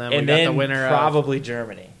semis, and then and we got then the winner. probably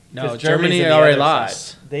Germany. No, 'Cause Germany Germany's on the already other lost.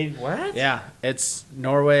 side. They what? Yeah, it's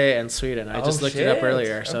Norway and Sweden. I Oh, just looked it up shit.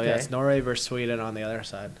 earlier. So yeah, Okay. it's Norway versus Sweden on the other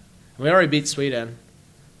side. We already beat Sweden,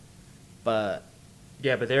 but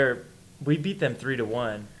Yeah, but we beat them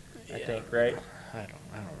 3-1. I Yeah. think, right? I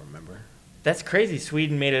don't remember. That's crazy.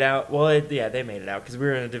 Sweden made it out. Well, yeah, they made it out because we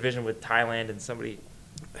were in a division with Thailand and somebody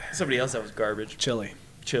else that was garbage. Chile.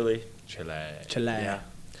 Chile. Chile. Yeah.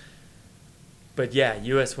 But yeah,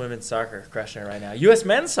 U.S. women's soccer crushing it right now. U.S.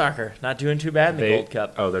 men's soccer not doing too bad in the Gold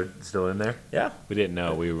Cup. Oh, they're still in there. Yeah. We didn't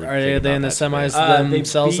know. We were. Are thinking they in about the that semis? today.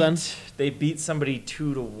 Themselves then? They beat somebody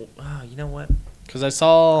 2-1. Oh, you know what? Because I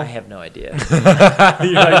saw. I have no idea.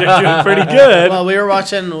 You're doing pretty good. Well, we were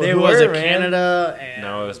watching. They who was were, it? man. Canada. And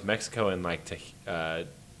No, it was Mexico and like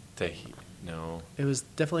no. It was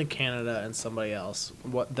definitely Canada and somebody else.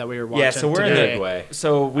 What that we were watching. Yeah, so we're in today. Uruguay.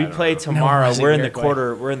 So we I don't play know. tomorrow. No, it wasn't we're in the Uruguay.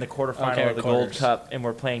 quarter. We're in the quarterfinal Okay, of the Gold quarters. Cup, and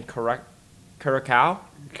we're playing Curacao. Curacao.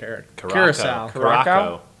 Caraco.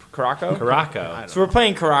 Caraco. Caraco. So we're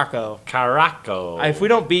playing Caraco. Caraco. If we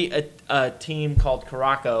don't beat a team called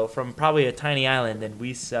Caraco from probably a tiny island, then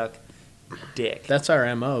we suck dick. That's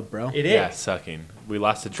our MO, bro. It is. Yeah, sucking. We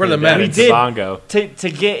lost to For the Trinidad men. and We did. Tobago. To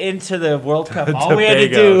get into the World Cup, all we had to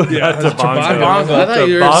Tobago. do. Yeah, Tobago. Tobago. I thought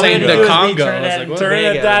you were saying Tobago. the Congo. I was Trinidad like, what? and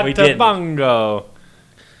Trinidad we didn't. Tobago.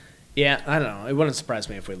 Yeah, I don't know. It wouldn't surprise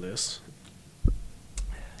me if we lose.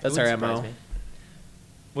 That's It our wouldn't surprise MO. me.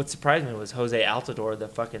 What surprised me was Jose Altidore, the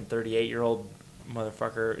fucking 38-year-old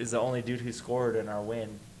motherfucker, is the only dude who scored in our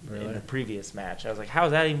win in Really? the previous match. I was like, how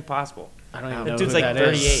is that even possible? I don't even That know dude's who like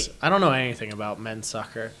that is. 38. I don't know anything about men's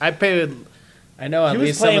soccer. I know at He was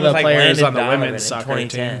least some playing of with the like players Landon on the Donovan women's in soccer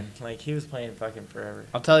 2010. team. Like he was playing fucking forever.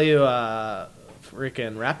 I'll tell you,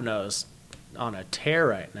 freaking Rapinoe's on a tear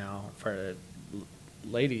right now for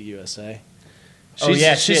Lady USA. She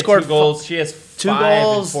had scored 2 goals. She has 2 5 in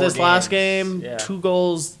goals 4 this last games. game, Yeah. 2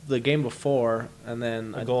 goals the game before, and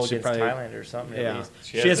then A goal she against probably- Thailand or something. Yeah. At least.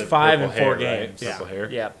 She She has has the 5 in purple 4 hair, right? games. Purple hair?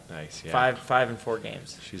 Yeah. Nice, yeah. 5 in 4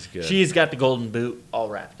 games. She's good. She's got the golden boot all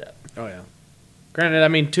wrapped up. Oh yeah. Granted, I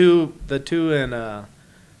mean the two in the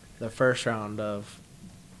first round of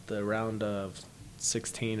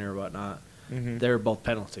 16 or whatnot. Mm-hmm. They were both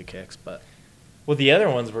penalty kicks, but Well, the other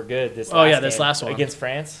ones were good. This Oh, last yeah, this game last one. against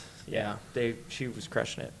France. Yeah. She was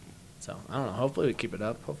crushing it. so I don't know. Hopefully we keep it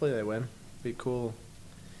up. Hopefully they win. Be cool.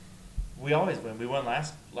 We always win. We won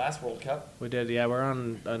last World Cup. We did. Yeah, we're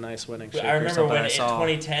on a nice winning streak. I or remember something when I in saw.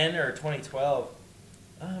 2010 or 2012.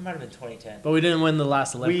 It might have been 2010. But we didn't win the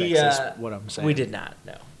last Olympics. Is what I'm saying. We did not.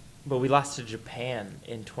 No. But we lost to Japan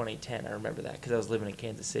in 2010. I remember that because I was living in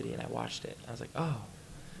Kansas City and I watched it. I was like, oh,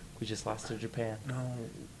 we just lost to Japan. No,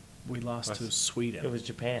 we lost to Sweden. It was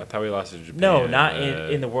Japan. I thought we lost to Japan. No, not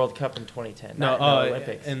in the World Cup in 2010. No, Not in the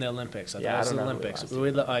Olympics. in the Olympics. Yeah, I thought I it don't was know the who we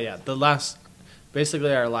Olympics. lost to. Yeah, the last,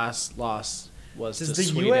 basically our last loss was Does to the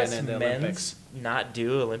Sweden U.S. in the men's Olympics. not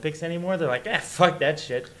do Olympics anymore? They're like, fuck that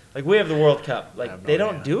shit. Like, we have the World Cup. I Like, have no they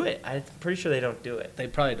don't idea. do it. I'm pretty sure they don't do it. They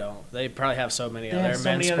probably don't. They probably have so many They other have so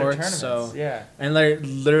men's many other sports. So tournaments, yeah. and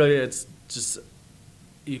literally, it's just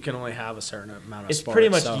you can only have a certain amount of. It's sports, pretty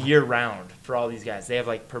much so. year round for all these guys. They have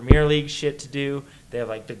like Premier League shit to do. They have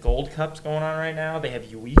like the Gold Cups going on right now. They have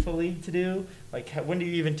UEFA League to do. Like, when do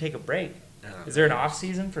you even take a break? Is there an off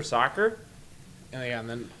season for soccer? And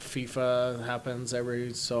then FIFA happens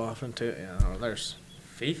every so often too. Yeah, there's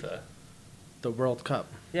FIFA. the World Cup.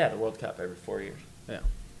 Yeah, the World Cup every 4 years. Yeah,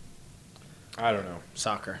 I don't know.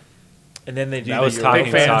 soccer. And then they do That the was Europa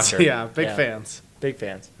talking League. Fans. soccer. Yeah, big Yeah. fans. Big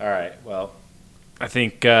fans. All right. Well, I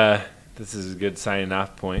think this is a good signing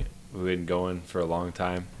off point. We've been going for a long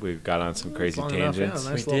time. We've got on some crazy Long enough, yeah, tangents.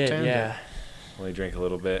 nice We little did, tangent. yeah. Only drank a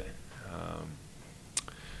little bit.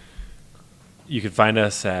 You can find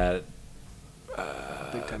us at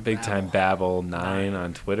Big Time Babble 9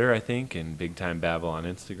 on Twitter, I think, and Big Time Babble on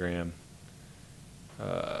Instagram.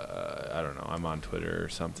 I don't know. I'm on Twitter or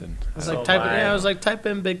something. I was So like, type, am I. yeah, I was like, type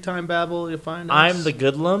in Big Time Babble, you'll find us. I'm the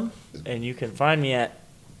Goodlum, and you can find me at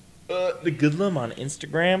the Goodlum on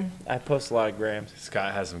Instagram. I post a lot of grams.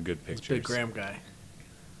 Scott has some good pictures. big Graham guy.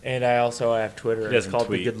 And I also have Twitter. He It's doesn't called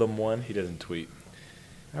tweet. the Goodlum One. He doesn't tweet.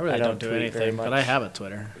 I really I don't don't do tweet very anything, but much. I have a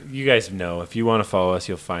Twitter. You guys know. If you want to follow us,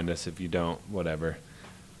 you'll find us. If you don't, whatever.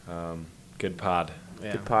 Good pod.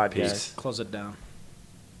 Yeah. Good pod, Peace. guys. Close it down.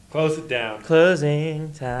 Close it down.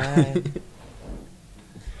 Closing time.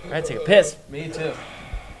 All right, take a piss. Me too.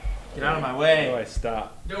 Get out of my How do way. I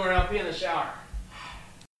stop? Don't worry, I'll be in the shower.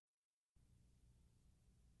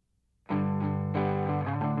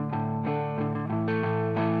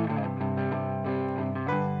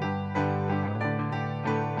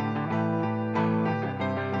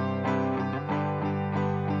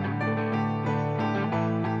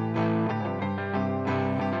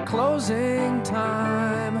 Closing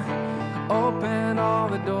time. Open all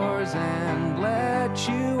the doors and let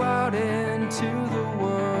you out into the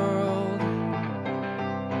world.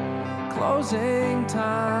 Closing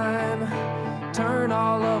time. Turn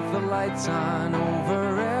all of the lights on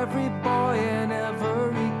over every boy and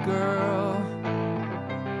every girl.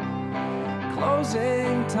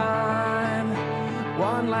 Closing time.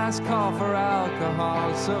 One last call for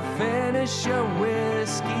alcohol, so finish your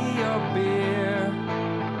whiskey or beer.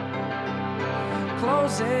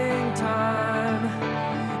 Closing time.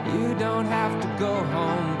 You don't have to go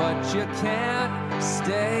home, but you can't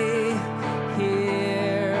stay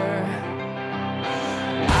here.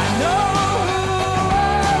 I know who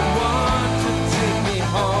I want to take me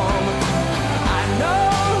home. I know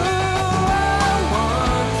who I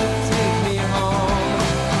want to take me home.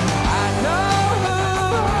 I know who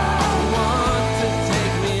I want to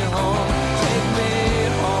take me home. Take me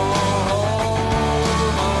home.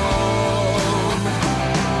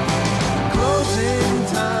 Closing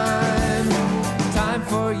time. Time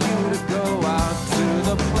for you to go out to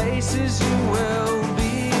the places you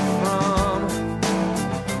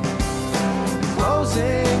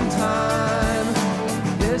Closing time.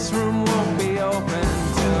 This room won't be open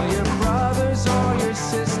till your brothers or your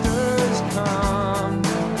sisters come.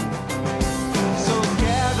 So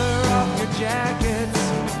gather up your jackets,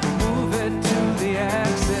 move it to the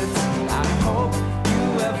exits. I hope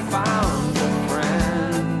you have found a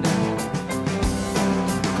friend.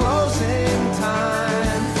 Closing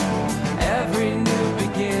time. Every new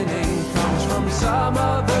beginning comes from some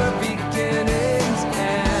other beginning's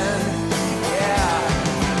end. Yeah,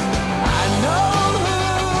 I know who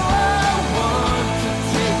I want to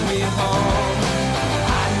take me home.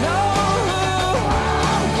 I know who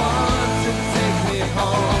I want to take me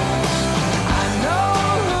home. I know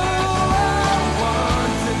who I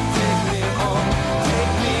want to take me home.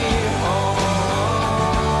 Take me home.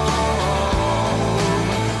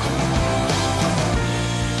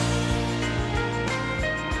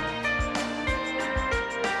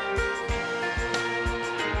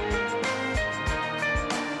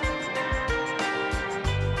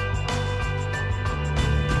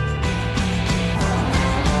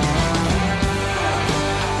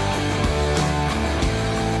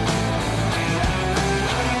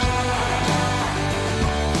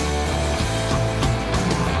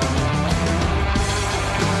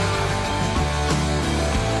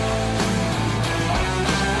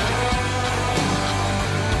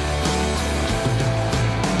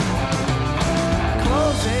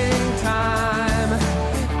 Closing time.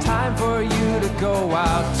 Time for you to go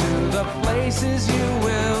out to the places you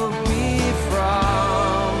will